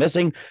Molson's The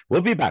Missing.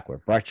 We'll be back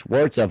with Brett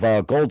Schwartz of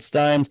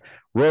Goldstein's,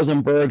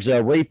 Rosenberg's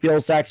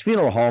Raphael-Sacks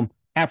funeral home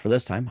after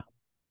this time.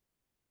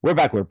 We're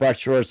back with Brett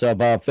Schwartz of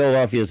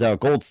Philadelphia's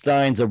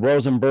Goldstein's,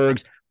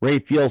 Rosenberg's,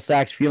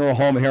 Raphael-Sacks funeral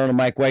home here on the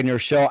Mike Wagner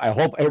Show. I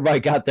hope everybody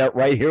got that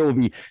right here. We'll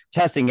be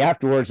testing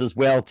afterwards as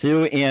well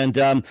too. And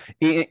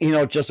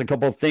just a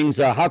couple of things.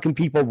 How can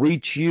people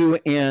reach you,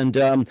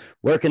 and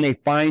where can they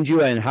find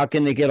you, and how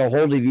can they get a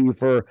hold of you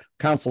for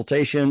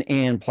consultation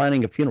and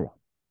planning a funeral?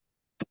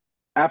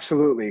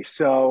 Absolutely.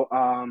 So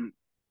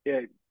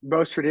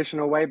Most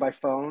traditional way by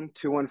phone,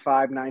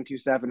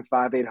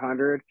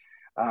 215-927-5800.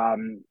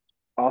 Um,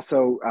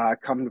 also,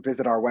 come to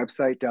visit our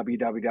website,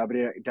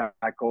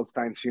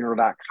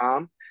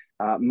 www.goldsteinsfuneral.com.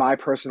 My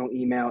personal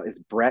email is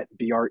Brett,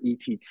 Brett,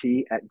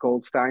 at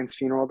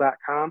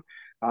goldsteinsfuneral.com.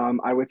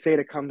 I would say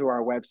to come to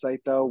our website,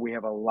 though. We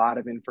have a lot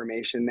of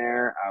information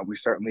there. We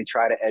certainly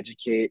try to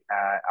educate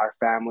our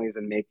families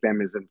and make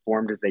them as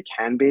informed as they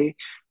can be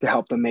to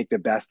help them make the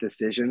best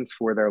decisions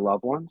for their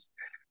loved ones.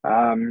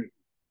 Um,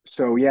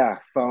 so yeah,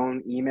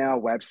 phone,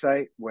 email,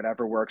 website,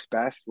 whatever works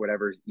best,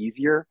 whatever's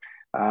easier.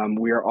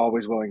 We are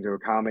always willing to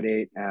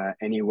accommodate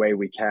any way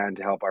we can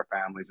to help our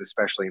families,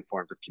 especially in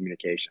forms of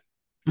communication.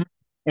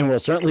 And we'll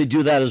certainly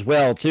do that as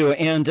well, too.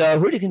 And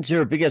who do you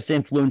consider biggest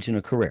influence in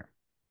a career?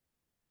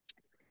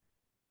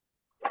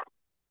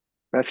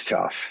 That's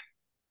tough.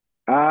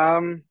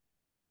 Um,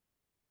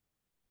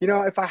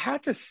 if I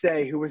had to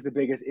say who was the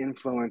biggest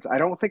influence, I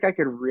don't think I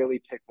could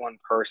really pick one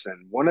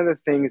person. One of the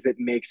things that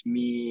makes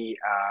me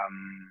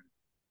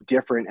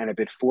different and a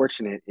bit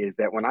fortunate is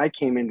that when I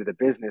came into the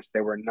business,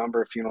 there were a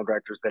number of funeral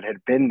directors that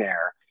had been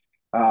there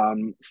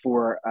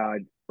for a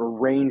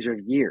range of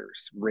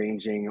years,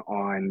 ranging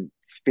on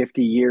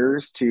 50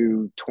 years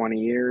to 20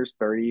 years,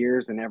 30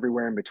 years, and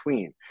everywhere in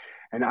between.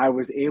 And I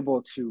was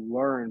able to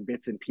learn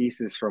bits and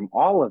pieces from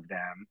all of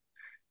them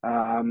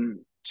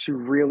to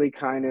really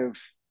kind of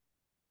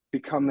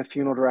become the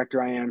funeral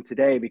director I am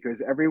today,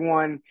 because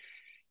everyone,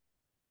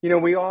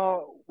 we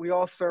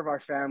all serve our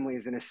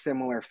families in a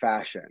similar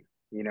fashion.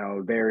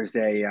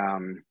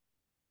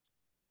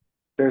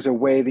 There's a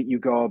way that you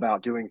go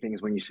about doing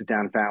things when you sit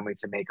down with family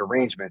to make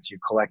arrangements. You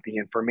collect the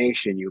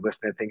information, you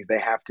listen to things they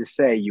have to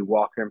say, you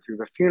walk them through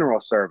the funeral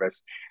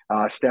service,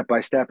 step by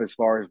step, as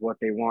far as what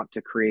they want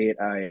to create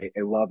a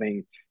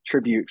loving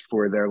tribute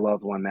for their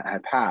loved one that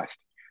had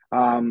passed.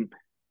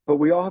 But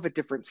we all have a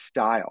different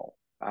style.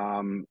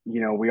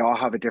 We all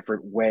have a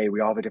different way.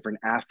 We all have a different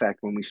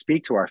affect when we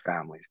speak to our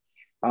families.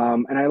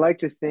 And I like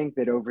to think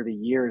that over the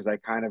years, I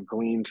kind of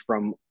gleaned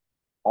from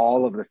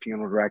all of the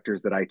funeral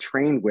directors that I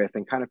trained with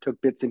and kind of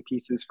took bits and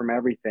pieces from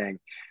everything.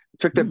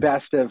 Took the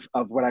best of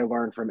what I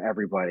learned from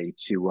everybody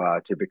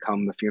to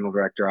become the funeral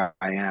director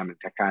I am, and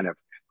to kind of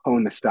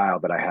hone the style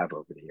that I have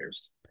over the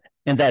years.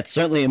 And that's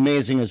certainly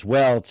amazing as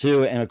well,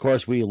 too. And of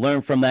course, we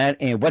learn from that.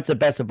 And what's the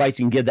best advice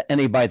you can give to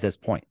anybody at this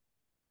point?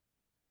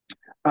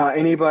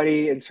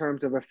 Anybody in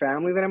terms of a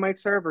family that I might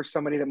serve, or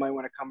somebody that might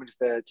want to come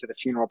into the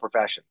funeral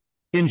profession?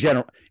 In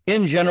general,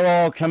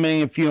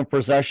 coming in funeral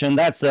procession,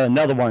 that's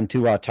another one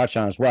to touch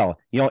on as well.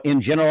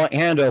 In general,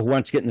 and who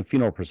wants to get in the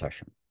funeral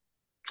procession.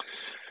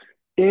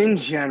 In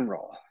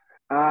general,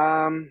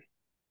 I'd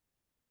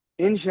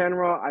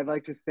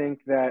like to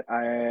think that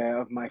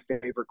of my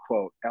favorite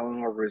quote,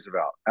 Eleanor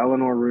Roosevelt.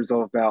 Eleanor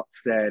Roosevelt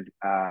said,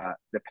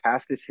 "The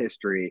past is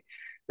history,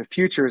 the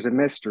future is a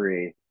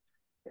mystery,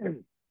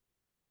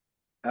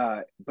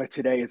 but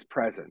today is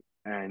present,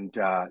 and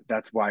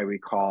that's why we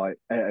call it.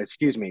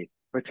 Excuse me,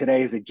 but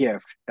today is a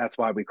gift. That's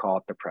why we call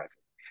it the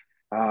present."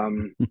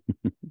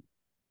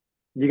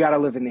 You got to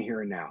live in the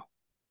here and now,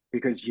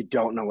 because you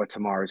don't know what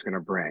tomorrow is going to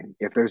bring.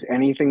 If there's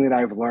anything that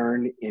I've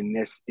learned in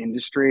this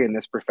industry, in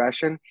this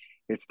profession,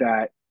 it's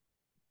that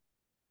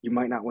you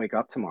might not wake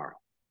up tomorrow.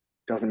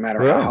 Doesn't matter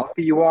how True.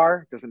 healthy you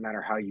are, doesn't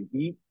matter how you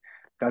eat,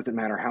 doesn't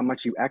matter how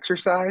much you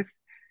exercise.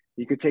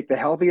 You could take the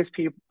healthiest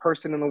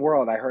person in the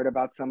world. I heard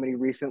about somebody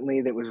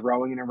recently that was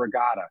rowing in a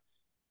regatta,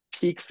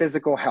 peak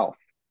physical health,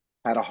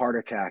 had a heart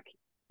attack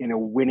in a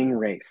winning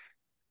race,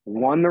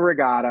 won the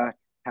regatta,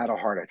 had a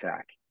heart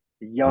attack.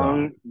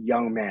 Wow.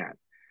 Young man.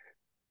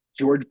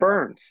 George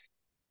Burns,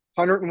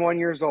 101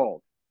 years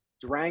old,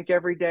 drank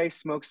every day,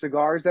 smoked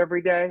cigars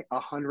every day,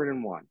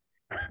 101.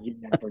 You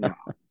never know.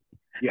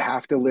 You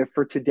have to live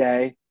for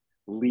today.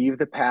 Leave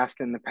the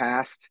past in the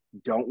past.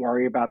 Don't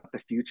worry about the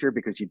future,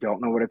 because you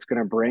don't know what it's going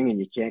to bring, and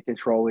you can't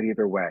control it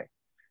either way.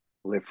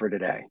 Live for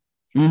today.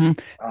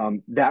 Mm-hmm.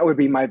 That would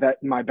be my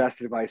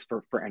best advice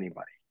for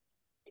anybody.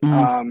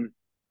 Mm-hmm.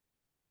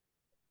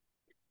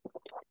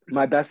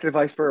 My best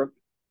advice for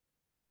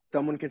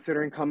someone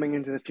considering coming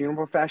into the funeral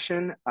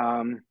profession: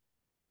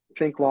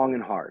 think long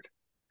and hard.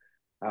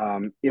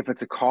 If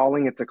it's a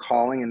calling, it's a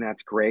calling, and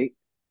that's great.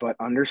 But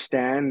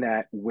understand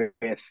that with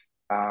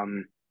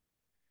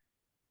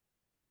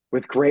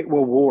great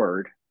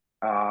reward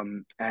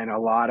and a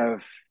lot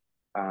of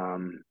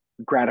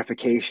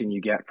gratification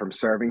you get from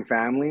serving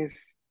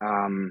families,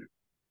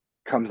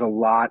 comes a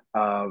lot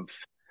of,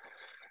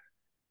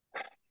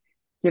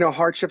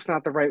 hardship's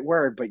not the right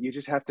word, but you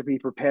just have to be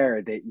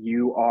prepared that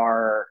you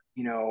are,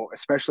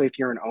 especially if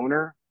you're an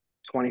owner,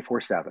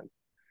 24/7.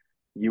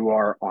 You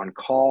are on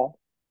call.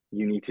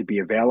 You need to be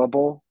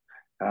available.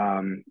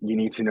 You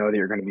need to know that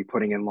you're going to be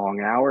putting in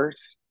long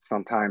hours,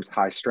 sometimes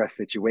high stress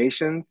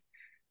situations.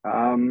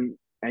 And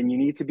you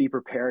need to be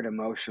prepared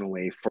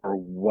emotionally for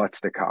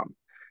what's to come.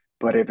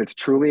 But if it's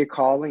truly a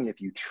calling, if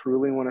you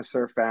truly want to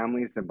serve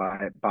families, then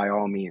by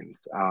all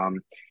means,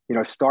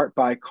 start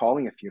by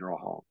calling a funeral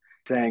home,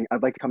 saying,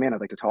 "I'd like to come in.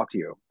 I'd like to talk to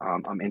you.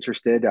 I'm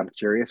interested. I'm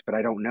curious, but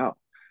I don't know."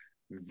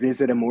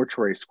 visit a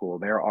mortuary school.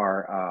 There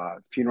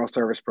are funeral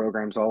service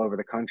programs all over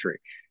the country.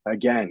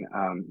 Again,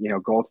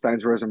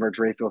 Goldstein's, Rosenberg's,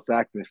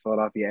 Raphael-Sacks in the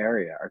Philadelphia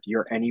area. If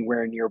you're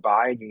anywhere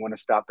nearby and you want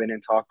to stop in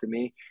and talk to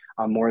me,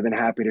 I'm more than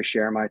happy to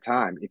share my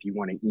time. If you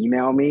want to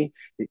email me,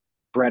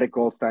 Brett at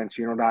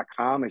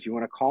goldsteinsfuneral.com. If you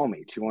want to call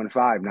me,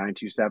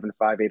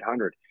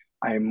 215-927-5800.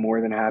 I am more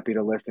than happy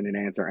to listen and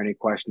answer any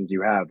questions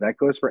you have. That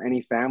goes for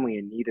any family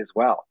in need as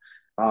well.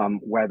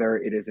 Whether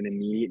it is an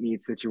immediate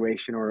need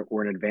situation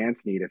or an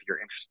advanced need. If you're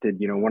interested,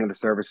 one of the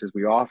services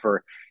we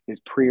offer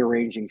is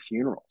pre-arranging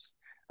funerals,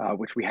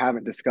 which we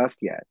haven't discussed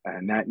yet.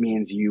 And that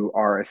means you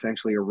are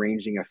essentially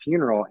arranging a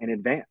funeral in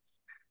advance.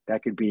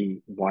 That could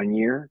be 1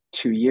 year,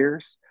 2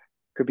 years,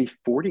 could be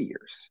 40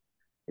 years.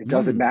 It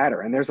doesn't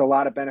matter. And there's a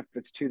lot of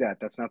benefits to that.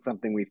 That's not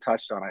something we've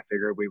touched on. I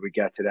figured we would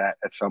get to that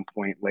at some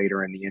point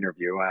later in the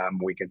interview.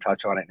 We can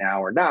touch on it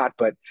now or not,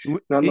 but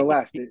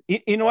nonetheless.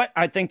 You know what?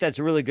 I think that's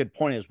a really good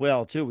point as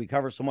well, too. We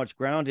cover so much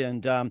ground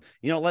and,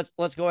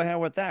 let's go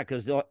ahead with that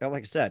because like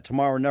I said,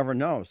 tomorrow never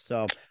knows.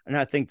 So, and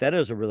I think that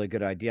is a really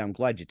good idea. I'm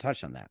glad you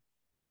touched on that.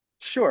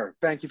 Sure.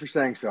 Thank you for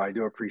saying so. I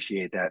do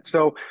appreciate that.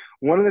 So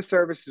one of the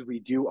services we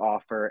do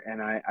offer, and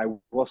I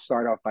will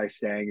start off by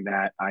saying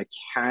that I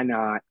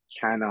cannot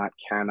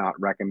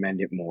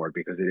recommend it more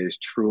because it is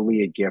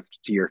truly a gift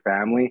to your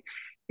family,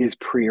 is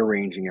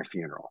pre-arranging a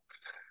funeral.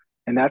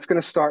 And that's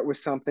going to start with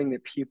something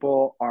that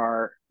people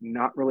are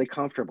not really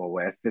comfortable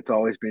with. It's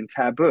always been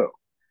taboo.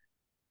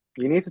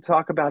 You need to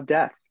talk about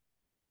death.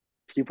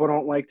 People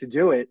don't like to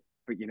do it,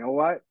 but you know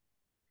what?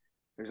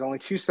 There's only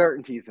two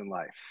certainties in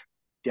life: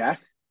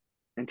 death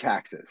and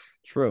taxes.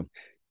 True.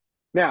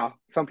 Now,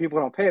 some people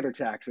don't pay their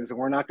taxes, and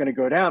we're not going to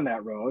go down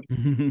that road,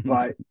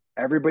 but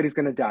everybody's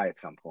going to die at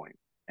some point.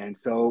 And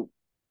so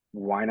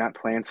why not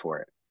plan for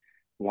it?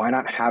 Why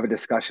not have a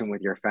discussion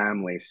with your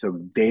family so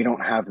they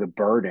don't have the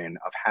burden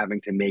of having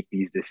to make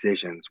these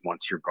decisions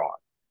once you're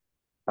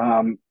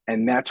gone?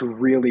 And that's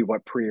really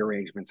what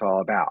pre-arrangement's all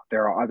about.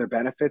 There are other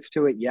benefits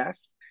to it,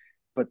 yes,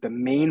 but the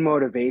main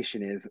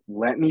motivation is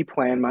let me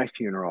plan my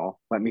funeral,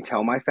 let me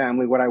tell my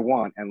family what I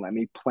want, and let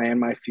me plan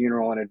my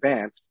funeral in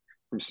advance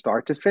from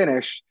start to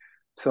finish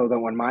so that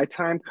when my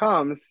time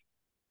comes,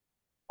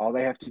 all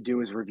they have to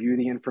do is review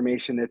the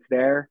information that's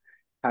there,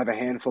 have a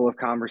handful of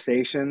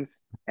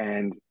conversations,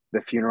 and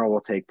the funeral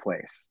will take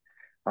place.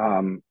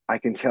 I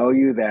can tell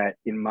you that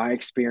in my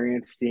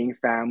experience, seeing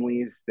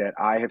families that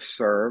I have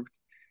served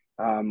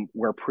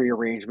where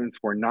pre-arrangements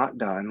were not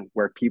done,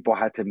 where people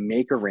had to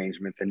make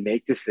arrangements and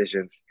make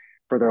decisions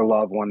for their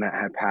loved one that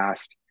had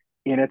passed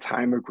in a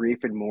time of grief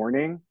and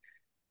mourning,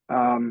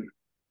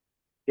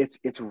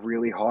 it's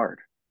really hard.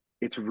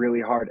 It's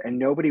really hard, and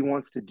nobody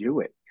wants to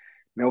do it.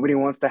 Nobody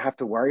wants to have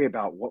to worry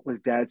about what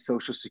was dad's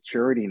social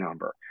security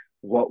number,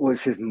 what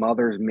was his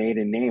mother's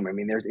maiden name. I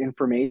mean, there's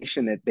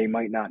information that they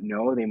might not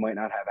know, they might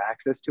not have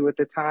access to at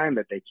the time,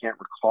 that they can't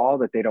recall,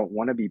 that they don't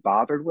want to be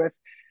bothered with.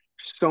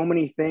 So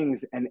many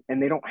things, and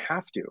they don't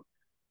have to.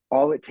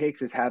 All it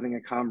takes is having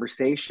a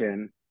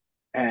conversation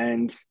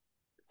and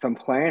some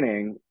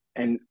planning,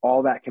 and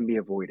all that can be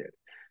avoided.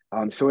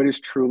 So it is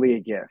truly a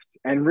gift,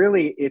 and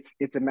really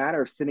it's a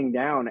matter of sitting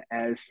down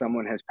as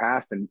someone has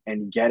passed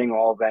and getting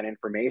all of that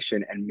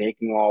information and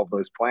making all of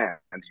those plans.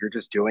 You're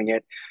just doing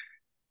it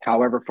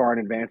however far in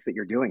advance that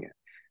you're doing it.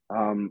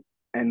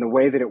 And the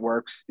way that it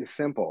works is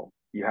simple.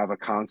 You have a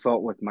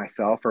consult with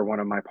myself or one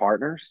of my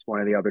partners, one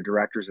of the other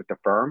directors at the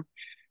firm.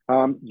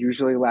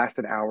 Usually lasts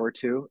an hour or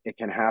two. It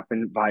can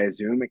happen via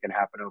Zoom. It can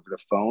happen over the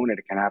phone, and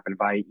it can happen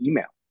via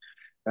email.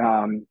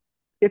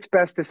 It's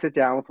best to sit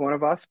down with one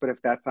of us, but if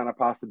that's not a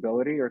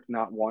possibility or it's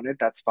not wanted,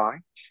 that's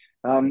fine.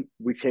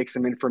 We take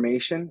some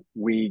information,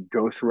 we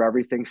go through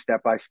everything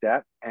step by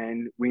step,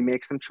 and we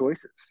make some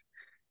choices.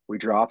 We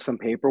draw up some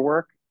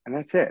paperwork, and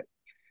that's it.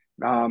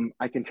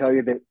 I can tell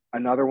you that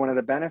another one of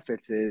the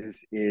benefits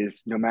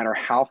is no matter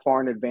how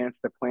far in advance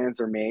the plans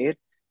are made,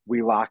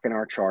 we lock in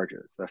our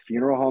charges. The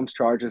funeral home's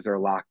charges are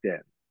locked in.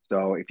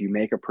 So if you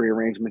make a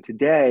pre-arrangement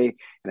today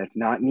and it's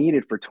not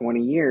needed for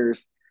 20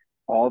 years,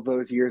 all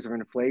those years of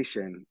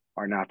inflation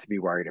are not to be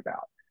worried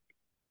about.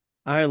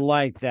 I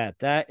like that.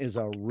 That is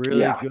a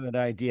really good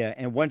idea.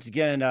 And once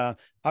again, how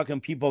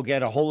can people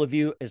get a hold of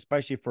you,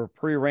 especially for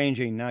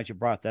pre-arranging? Now that you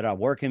brought that up,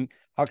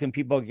 how can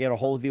people get a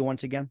hold of you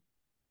once again?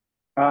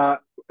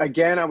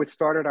 Again, I would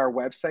start at our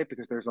website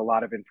because there's a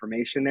lot of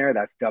information there.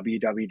 That's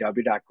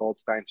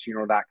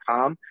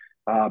www.goldsteinsfuneral.com.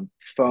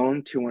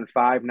 Phone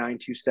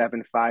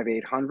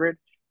 215-927-5800.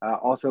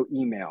 Also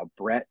email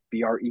Brett,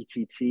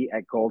 BRETT,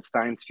 at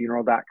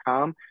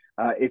goldsteinsfuneral.com.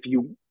 If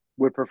you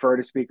would prefer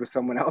to speak with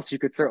someone else, you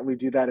could certainly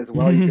do that as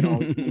well. You can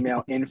always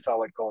email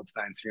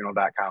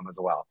info@goldsteinsfuneral.com as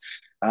well.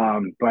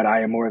 But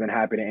I am more than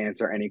happy to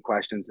answer any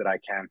questions that I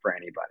can for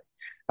anybody.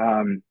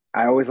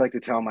 I always like to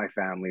tell my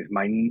families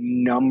my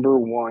number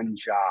one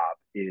job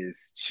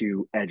is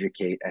to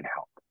educate and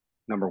help.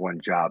 Number one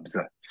jobs,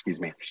 excuse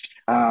me.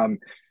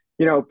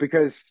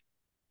 Because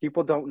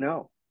people don't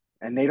know,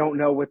 and they don't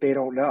know what they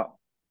don't know.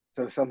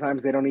 So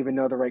sometimes they don't even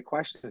know the right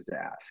questions to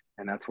ask.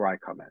 And that's where I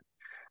come in.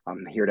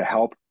 I'm here to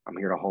help. I'm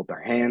here to hold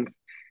their hands.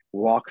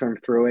 walk them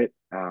through it,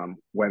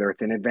 whether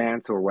it's in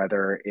advance or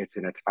whether it's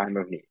in a time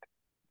of need.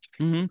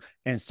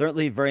 And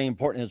certainly very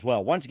important as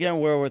well. Once again,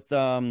 we're with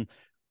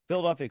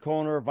Philadelphia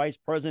Coroner, Vice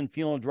President,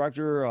 Funeral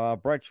Director,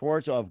 Brett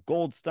Schwartz of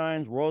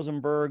Goldstein's,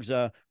 Rosenberg's,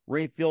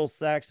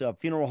 Raphael-Sacks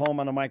Funeral Home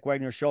on the Mike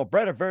Wagner Show.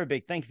 Brett, a very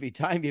big thank you for your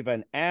time. You've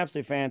been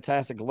absolutely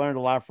fantastic. Learned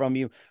a lot from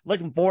you.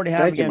 Looking forward to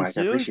having you Thank you, again Mike. I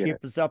soon. appreciate Keep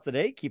it. us up to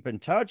date. Keep in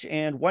touch.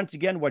 And once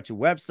again, what's your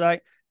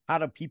website? How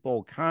do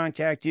people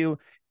contact you?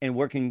 And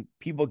where can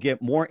people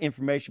get more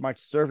information about your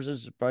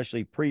services,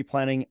 especially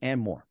pre-planning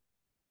and more?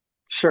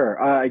 Sure.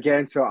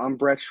 Again, so I'm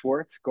Brett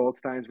Schwartz,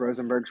 Goldstein's,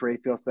 Rosenberg's,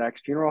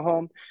 Raphael-Sacks Funeral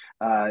Home,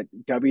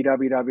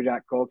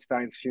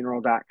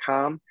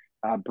 www.goldsteinsfuneral.com,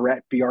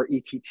 Brett, Brett,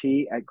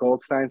 at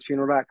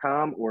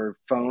goldsteinsfuneral.com, or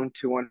phone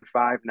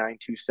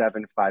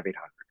 215-927-5800.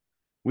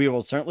 We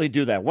will certainly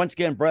do that. Once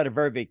again, Brett, a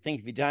very big thank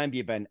you for your time.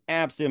 You've been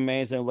absolutely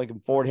amazing. Looking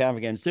forward to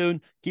having you again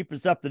soon. Keep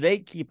us up to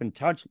date. Keep in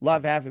touch.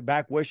 Love having you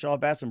back. Wish you all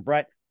the best. And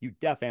Brett, you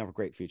definitely have a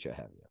great future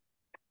ahead of you.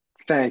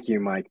 Thank you,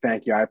 Mike.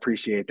 Thank you. I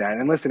appreciate that.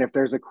 And listen, if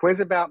there's a quiz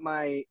about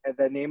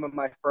the name of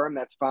my firm,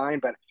 that's fine.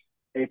 But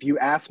if you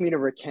ask me to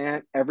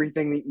recant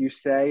everything that you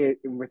say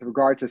with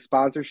regard to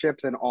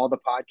sponsorships and all the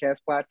podcast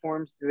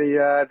platforms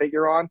that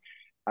you're on,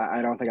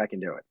 I don't think I can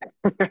do it.